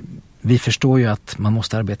 Vi förstår ju att man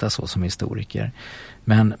måste arbeta så som historiker,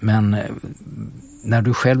 men när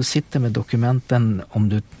du själv sitter med dokumenten, om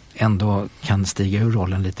du ändå kan stiga ur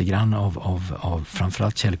rollen lite grann av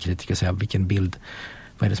framförallt källkritiker och säga vilken bild,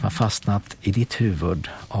 vad är det som har fastnat i ditt huvud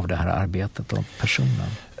av det här arbetet och personen?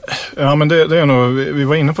 Ja, men det är nog, vi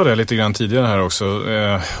var inne på det lite grann tidigare här också,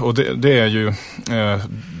 och det är ju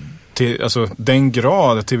alltså den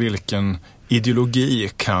grad till vilken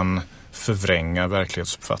ideologi kan förvränga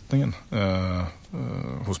verklighetsuppfattningen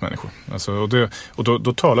hos människor. Alltså, och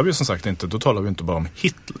då talar vi som sagt inte bara om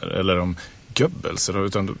Hitler eller om Goebbels,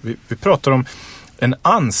 utan vi pratar om en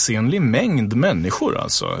ansenlig mängd människor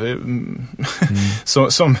alltså,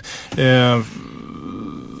 som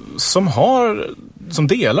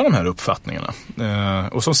delar de här uppfattningarna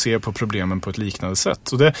och som ser på problemen på ett liknande sätt.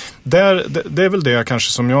 Så det är väl det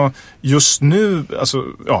kanske som jag just nu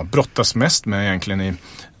brottas mest med egentligen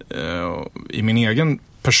i min egen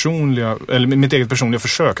personliga, eller mitt eget personliga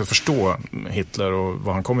försök att förstå Hitler och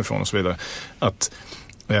var han kom ifrån och så vidare. Att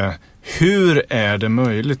hur är det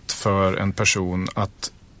möjligt för en person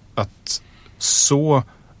att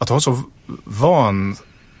ha så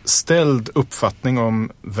vanställd uppfattning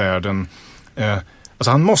om världen?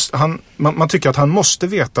 Alltså man tycker att han måste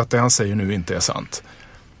veta att det han säger nu inte är sant.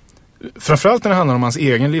 Framförallt när det handlar om hans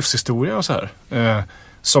egen livshistoria och så här.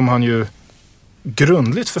 Som han ju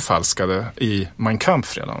grundligt förfalskade i Mein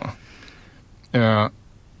Kampf redan.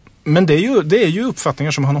 Men det är ju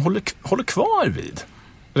uppfattningar som han håller kvar vid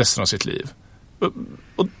resten av sitt liv.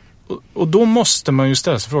 Och då måste man ju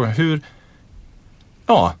ställa sig frågan hur...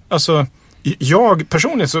 Ja, alltså... Jag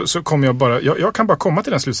personligen så kommer jag kan bara komma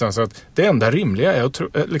till den slutsatsen att det enda rimliga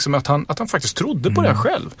är liksom att han faktiskt trodde på det här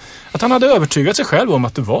själv. Att han hade övertygat sig själv om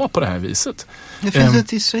att det var på det här viset. Det finns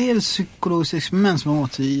ett israeliskt psykologiskt experiment som har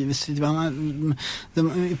återgivits.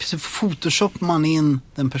 Photoshopar man in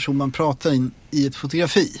den person man pratar in i ett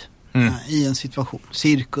fotografi i en situation,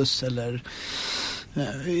 cirkus eller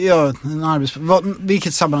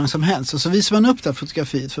vilket sammanhang som helst. Och så visar man upp det här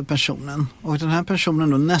fotografiet för personen. Och den här personen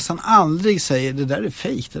då nästan aldrig säger det där är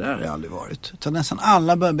fejk, det där har jag aldrig varit. Utan nästan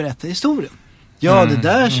alla börjar berätta historien. Ja, det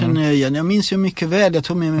där känner jag igen. Jag minns ju mycket väl. Jag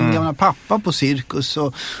tog med min gamla pappa på cirkus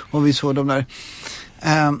och vi såg de där.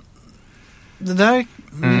 Det där,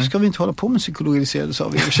 nu ska vi inte hålla på med psykologiserade så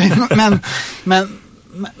av i och för sig.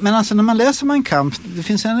 Men alltså när man läser Mein Kampf, det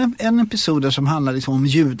finns en episod där som handlar liksom om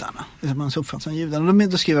judarna. Man uppfattar som judarna.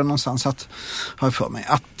 Då skriver jag någonstans har jag för mig,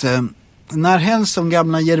 att när helst de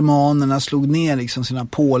gamla germanerna slog ner liksom sina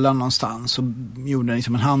pålar någonstans och gjorde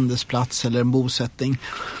liksom en handelsplats eller en bosättning,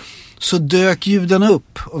 så dök judarna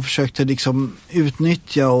upp och försökte liksom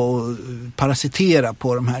utnyttja och parasitera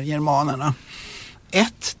på de här germanerna.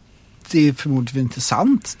 Det är förmodligen inte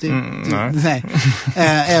sant. Nej.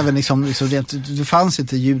 Även liksom det fanns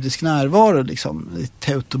inte judisk närvaro liksom, i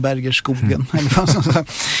Teutobergerskogen.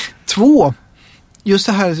 2, just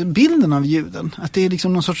det här bilden av juden. Att det är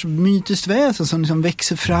liksom någon sorts mytiskt väsen som liksom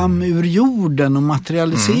växer fram ur jorden och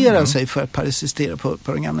materialiserar sig för att parasitera på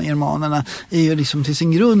de gamla germanerna, är ju liksom till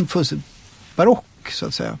sin grund fullständigt barock, så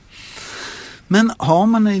att säga. Men har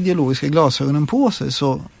man den ideologiska glasögonen på sig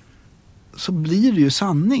så blir det ju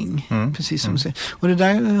sanning, precis som du säger. Och det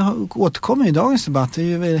där återkommer i dagens debatt. Det är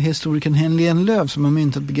ju historikern Helene Löv som har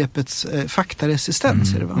myntat begreppet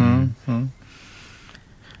faktaresistens. Är det, va?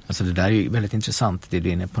 Alltså det där är ju väldigt intressant, det du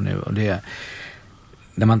är inne på nu. Och det,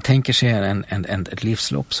 när man tänker sig ett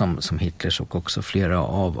livslopp som Hitlers och också flera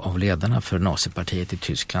av ledarna för nazipartiet i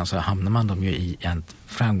Tyskland, så hamnar man dem ju i ett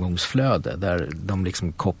framgångsflöde där de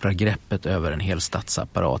liksom kopplar greppet över en hel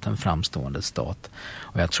statsapparat, en framstående stat.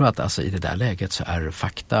 Och jag tror att alltså i det där läget så är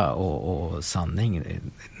fakta och sanning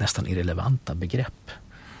nästan irrelevanta begrepp.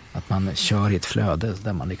 Att man kör i ett flöde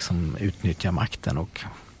där man liksom utnyttjar makten och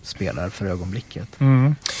spelar för ögonblicket.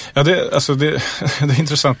 Ja, det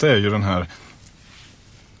intressanta är ju den här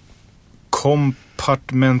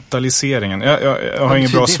kompartmentaliseringen. Jag har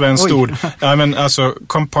inget bra svenskt ord. Ja, men alltså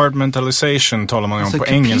compartmentalization talar man om på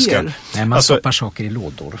engelska. Nej, man stoppar saker i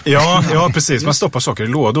lådor. Ja, precis. Man stoppar saker i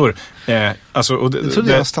lådor. Alltså, och jag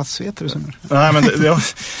trodde det var statsvetare som gjorde. Nej, men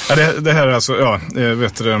det här är alltså,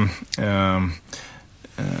 vet du,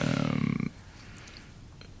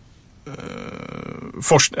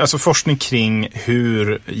 forskning kring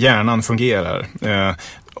hur hjärnan fungerar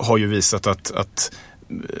har ju visat att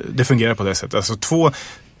det fungerar på det sättet. Alltså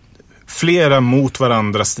flera mot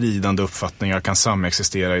varandra stridande uppfattningar kan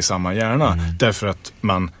samexistera i samma hjärna därför att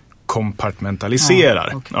man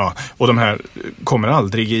kompartmentaliserar. Ja, och de här kommer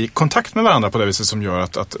aldrig i kontakt med varandra på det viset som gör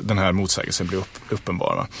att den här motsägelsen blir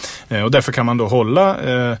uppenbar. Och därför kan man då hålla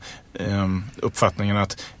uppfattningen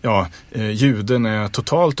att juden är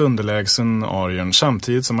totalt underlägsen ariern,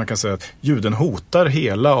 samtidigt som man kan säga att juden hotar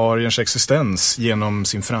hela ariens existens genom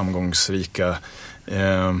sin framgångsrika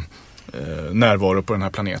närvaro på den här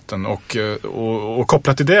planeten. Och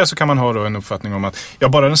kopplat till det så kan man ha då en uppfattning om att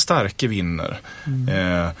bara den starke vinner.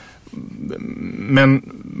 Men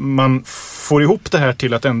man får ihop det här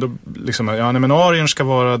till att ändå liksom, men arien ska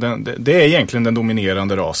vara det är egentligen den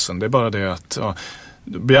dominerande rasen. Det är bara det att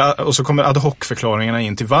och så kommer ad hoc-förklaringarna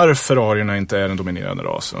in till varför arierna inte är den dominerande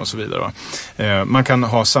rasen och så vidare. Man kan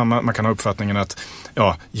ha uppfattningen att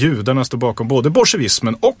judarna står bakom både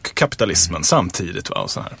bolsjevismen och kapitalismen samtidigt, va, och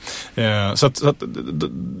så här.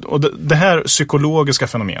 Och det här psykologiska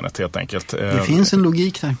fenomenet helt enkelt. Det finns en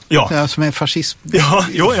logik där. Ja. Som är fascism.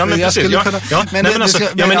 Men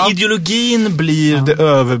precis. Men ideologin blir det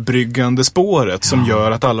överbryggande spåret som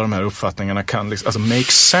gör att alla de här uppfattningarna kan liksom,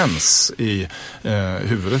 make sense i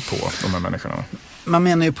huvudet på de här människorna. Man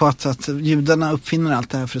menar ju på att judarna uppfinner allt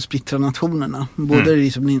det här för att splittra nationerna. Både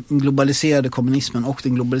liksom den globaliserade kommunismen och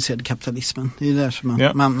den globaliserade kapitalismen. Det är ju där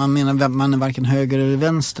som man menar man är varken höger eller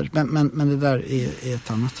vänster. Men det där är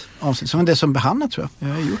ett annat avsnitt. Som är det som behandlar, tror jag.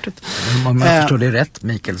 Jag har gjort det. Om jag förstår det rätt,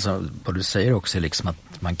 Mikael, så vad du säger också är liksom att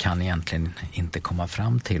man kan egentligen inte komma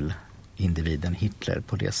fram till individen Hitler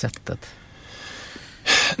på det sättet.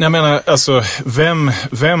 Jag menar, alltså, vem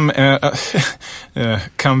är,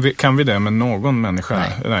 kan vi det med någon människa?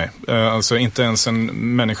 Nej. Alltså inte ens en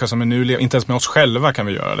människa som är nu, inte ens med oss själva kan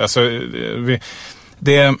vi göra det. Alltså,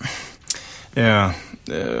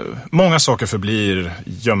 många saker förblir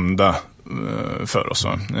gömda för oss.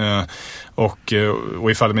 Och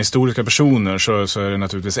i fall med historiska personer så är det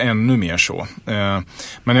naturligtvis ännu mer så.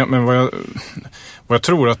 Men vad jag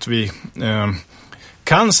tror att vi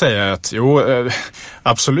kan säga att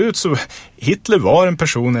absolut så Hitler var en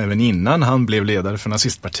person även innan han blev ledare för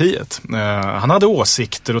nazistpartiet. Han hade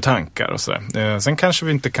åsikter och tankar och sådär. Sen kanske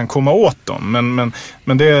vi inte kan komma åt dem,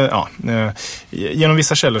 men det, genom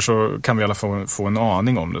vissa källor så kan vi i alla fall få en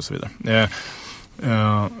aning om det och så vidare.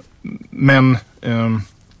 Men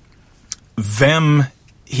vem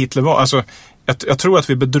Hitler var, alltså jag tror att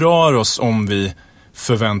vi bedrar oss om vi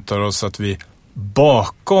förväntar oss att vi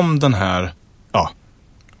bakom den här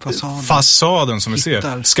fasaden som vi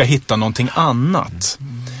ser ska hitta någonting annat.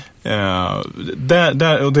 Och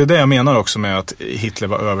det är det jag menar också med att Hitler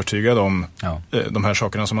var övertygad om de här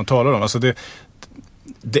sakerna som man talar om. Alltså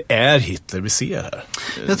det är Hitler vi ser här.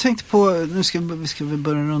 Jag tänkte på, vi ska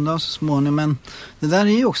börja runda oss så småningom, men det där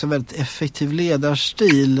är ju också väldigt effektiv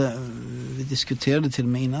ledarstil. Vi diskuterade till och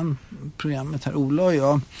med innan programmet här, Ola och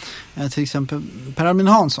jag. Till exempel Per Albin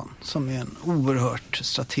Hansson, som är en oerhört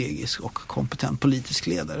strategisk och kompetent politisk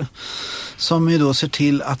ledare. Som ju då ser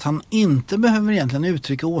till att han inte behöver egentligen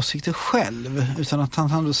uttrycka åsikter själv, utan att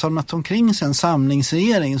han då samlat omkring sig en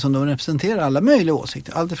samlingsregering som då representerar alla möjliga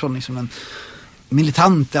åsikter. Allt ifrån liksom en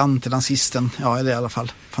militante antinazisten, eller i alla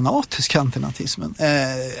fall fanatisk antinazismen,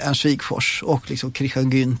 Ernst Wigforss och liksom Richard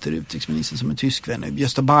Günther, utrikesministern som är tysk vän,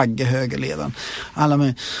 Gösta Bagge, högerledaren, alla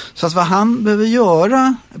med. Så att vad han behöver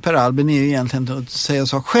göra, Per Albin, är ju egentligen att säga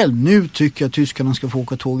så själv, nu tycker jag att tyskarna ska få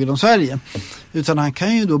åka tåg genom Sverige. Utan han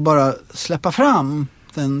kan ju då bara släppa fram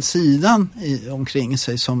den sidan omkring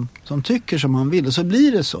sig som tycker som han vill, och så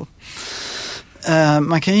blir det så.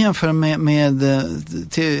 Man kan jämföra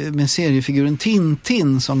med seriefiguren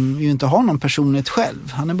Tintin, som ju inte har någon personlighet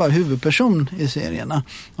själv. Han är bara huvudperson i serierna.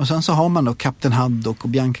 Och sen så har man då Kapten Haddock och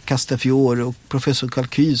Bianca Castafiore och Professor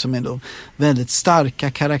Kalkyl, som är då väldigt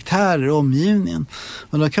starka karaktärer i omgivningen.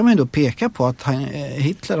 Och då kan man ju då peka på att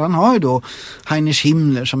Hitler, han har ju då Heinrich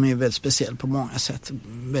Himmler, som är väldigt speciell på många sätt.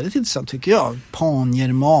 Väldigt intressant tycker jag.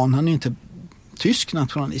 Pangerman, han är ju inte tysk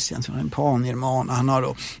nationalist egentligen, en pangerman. Han har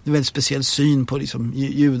då en väldigt speciell syn på liksom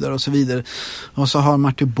judar och så vidare. Och så har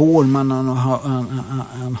Martin Bormann, han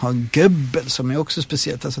har Goebbels, som är också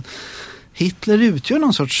speciellt. Alltså, Hitler utgör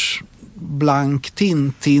någon sorts blank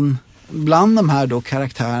Tintin bland de här då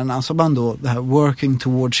karaktärerna. Alltså man då det här working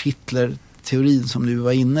towards Hitler-teorin som du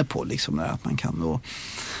var inne på, liksom där, att man kan då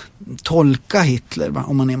tolka Hitler,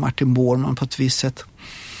 om man är Martin Bormann, på ett visst sätt.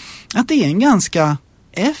 Att det är en ganska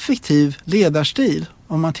effektiv ledarstil.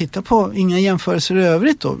 Om man tittar på, inga jämförelser i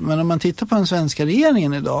övrigt då, men om man tittar på den svenska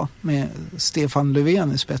regeringen idag med Stefan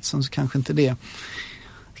Löfven i spetsen, så kanske inte det.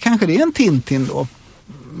 Kanske det är en Tintin då,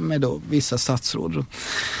 med då vissa statsråd.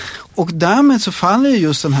 Och därmed så faller ju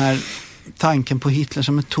just den här tanken på Hitler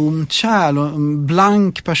som ett tomt kärl och en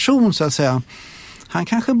blank person, så att säga. Han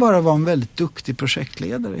kanske bara var en väldigt duktig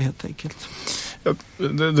projektledare, helt enkelt. Ja,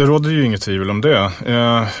 det råder ju inget tvivel om det.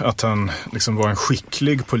 Att han liksom var en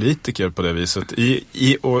skicklig politiker på det viset.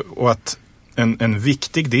 Och att en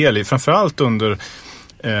viktig del i, framförallt under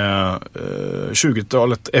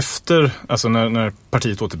 20-talet efter, alltså när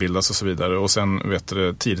partiet återbildas och så vidare, och sen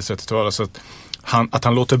tidigt 30-tal, alltså att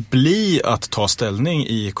han låter bli att ta ställning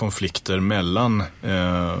i konflikter mellan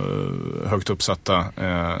högt uppsatta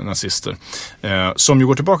nazister. Som ju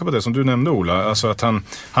går tillbaka på det som du nämnde, Ola. Alltså att han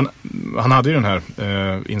hade ju den här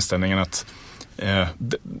inställningen att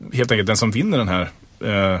helt enkelt den som vinner den här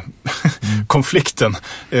konflikten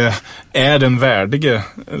är den värdige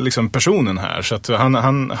liksom, personen här. Så att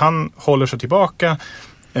han håller sig tillbaka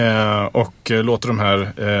och låter de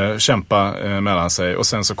här kämpa mellan sig, och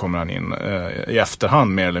sen så kommer han in i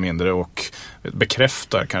efterhand mer eller mindre och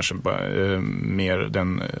bekräftar kanske mer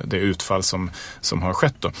det utfall som har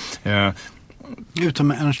skett då. Utom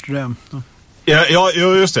med Ernst Röhm då. Ja,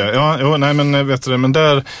 just det. Ja, nej, men vet du, men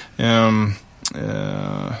där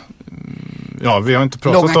vi har inte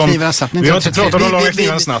pratat om långa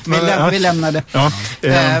knivarna snabbt. Vi lämnar det. Ja,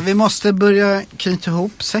 vi måste börja knyta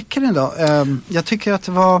ihop säcken idag. Jag tycker att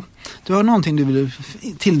du har någonting du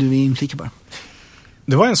vill inflika bara.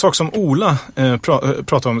 Det var en sak som Ola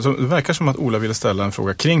pratade om. Så det verkar som att Ola ville ställa en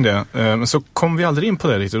fråga kring det. Men så kom vi aldrig in på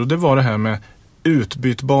det riktigt. Och det var det här med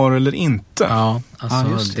utbytbar eller inte. Ja,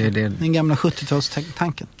 alltså den gamla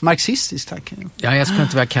 70-talstanken. Marxistisk tanke. Ja, jag skulle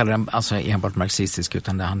inte vilja kalla den alltså enbart marxistisk,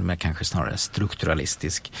 utan det handlar kanske snarare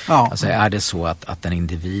strukturalistisk. Ja. Alltså är det så att en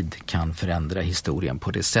individ kan förändra historien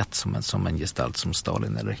på det sätt som en gestalt som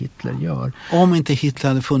Stalin eller Hitler gör? Om inte Hitler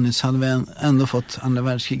hade funnits hade vi ändå fått andra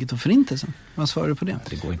världskriget och förintelsen. Vad svarar du på det?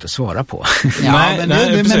 Det går inte att svara på.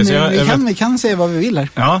 Vi kan säga vad vi vill här.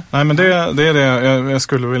 Ja, nej, men det är det jag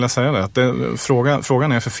skulle vilja säga det. Att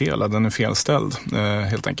frågan är förfelad, den är felställd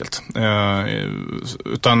helt enkelt.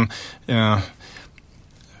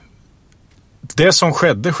 Det som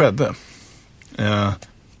skedde.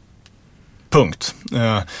 Punkt.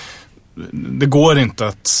 Det går inte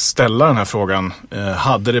att ställa den här frågan.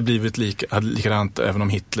 Hade det blivit likadant även om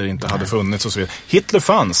Hitler inte hade funnits och så vidare. Hitler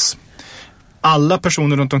fanns. Alla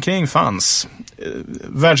personer runt omkring fanns.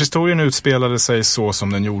 Världshistorien utspelade sig så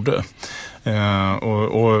som den gjorde.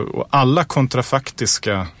 Och alla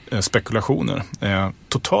kontrafaktiska spekulationer är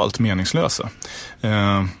totalt meningslösa.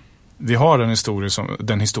 Vi har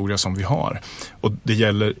den historia som vi har. Och det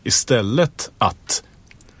gäller istället att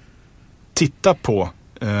titta på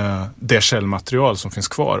det källmaterial som finns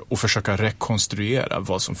kvar och försöka rekonstruera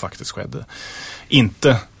vad som faktiskt skedde.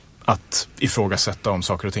 Inte att ifrågasätta om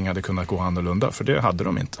saker och ting hade kunnat gå annorlunda, för det hade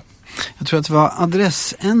de inte. Jag tror att det var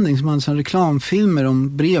Adressändring som hade reklamfilmer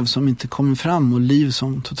om brev som inte kommer fram och liv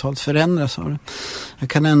som totalt förändras av det. Jag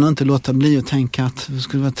kan ändå inte låta bli att tänka att det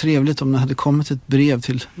skulle vara trevligt om det hade kommit ett brev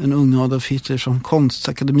till en ung Adolf Hitler från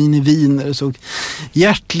Konstakademin i Wien där det såg: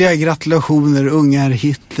 hjärtliga gratulationer unga herr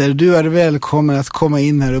Hitler, du är välkommen att komma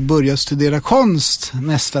in här och börja studera konst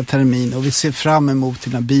nästa termin och vi ser fram emot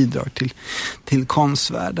dina bidrag till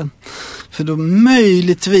konstvärlden. För då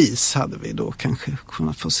möjligtvis hade vi då kanske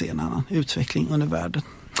kunnat få se en annan utveckling under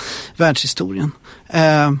världshistorien.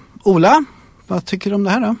 Ola, vad tycker du om det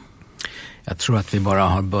här då? Jag tror att vi bara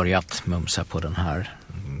har börjat mumsa på den här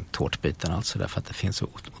tårtbiten, alltså därför att det finns så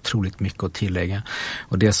otroligt mycket att tillägga.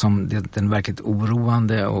 Och den verkligt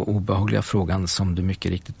oroande och obehagliga frågan som du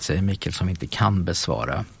mycket riktigt säger, Mikael, som vi inte kan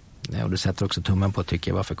besvara. Och du sätter också tummen på,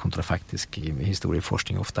 tycker jag, varför kontrafaktisk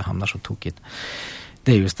historieforskning ofta hamnar så tokigt.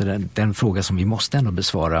 Det är just den fråga som vi måste ändå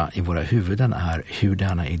besvara i våra huvuden, är hur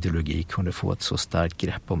denna ideologi kunde få ett så starkt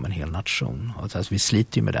grepp om en hel nation. Och alltså, vi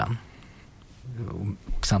sliter ju med den.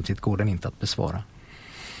 Och samtidigt går den inte att besvara.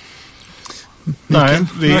 Nej,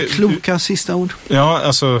 några kloka sista ord. Ja,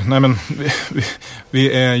 alltså,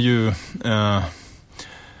 vi är ju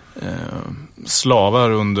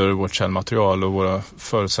slavar under vårt källmaterial och våra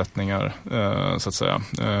förutsättningar, så att säga.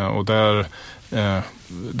 Och där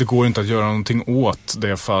det går inte att göra någonting åt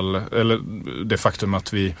det faktum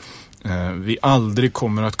att vi aldrig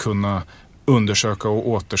kommer att kunna undersöka och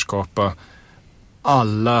återskapa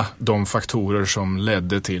alla de faktorer som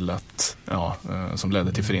ledde till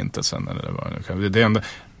till förintelsen eller vad det nu kan.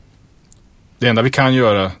 Det enda vi kan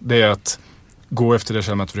göra, det är att gå efter det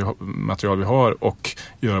källmaterial vi har och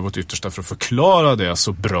göra vårt yttersta för att förklara det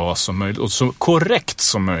så bra som möjligt och så korrekt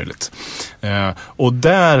som möjligt. Och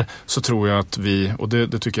där så tror jag att vi, och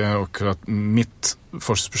det tycker jag också att mitt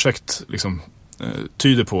forskningsprojekt liksom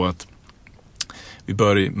tyder på, att vi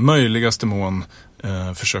bör i möjligaste mån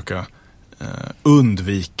försöka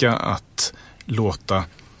undvika att låta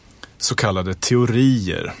så kallade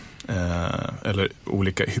teorier eller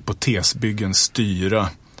olika hypotesbyggen styra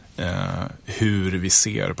hur vi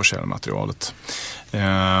ser på källmaterialet.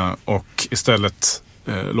 Och istället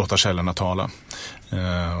låta källorna tala.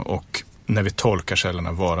 Och när vi tolkar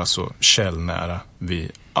källorna vara så källnära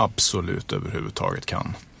vi absolut överhuvudtaget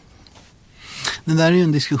kan. Det där är ju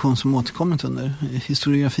en diskussion som återkommit under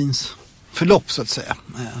historiografins förlopp, så att säga.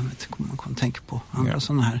 Jag vet inte om man kan tänka på andra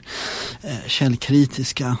sådana här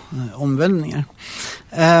källkritiska omvälvningar.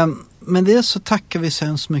 Men det så tackar vi så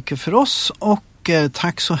hemskt mycket för oss, och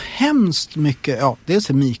tack så hemskt mycket, dels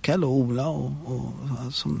är Mikael och Ola och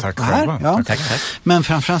som tack här. Själva. Ja. Tack. Men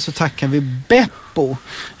framförallt så tackar vi Beppo,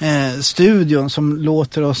 studion som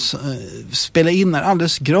låter oss spela in här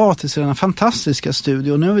alldeles gratis i denna fantastiska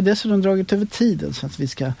studio. Och nu har vi dessutom dragit över tiden så att vi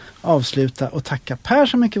ska avsluta och tacka Per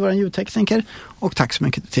så mycket, vår ljudtekniker, och tack så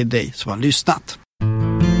mycket till dig som har lyssnat.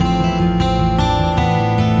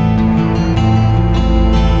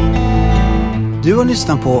 Du har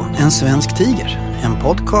lyssnat på En svensk tiger, en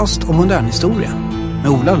podcast om modern historia med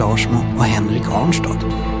Ola Larsmo och Henrik Arnstad.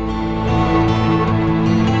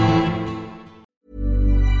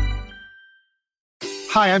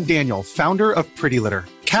 Hi, I'm Daniel, founder of Pretty Litter.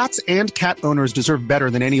 Cats and cat owners deserve better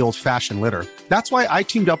than any old-fashioned litter. That's why I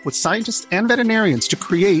teamed up with scientists and veterinarians to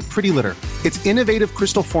create Pretty Litter. Its innovative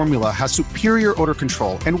crystal formula has superior odor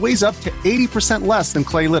control and weighs up to 80% less than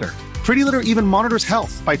clay litter. Pretty Litter even monitors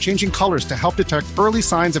health by changing colors to help detect early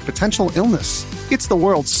signs of potential illness. It's the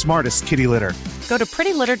world's smartest kitty litter. Go to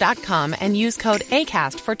prettylitter.com and use code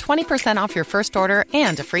ACAST for 20% off your first order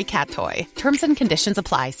and a free cat toy. Terms and conditions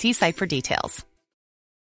apply. See site for details.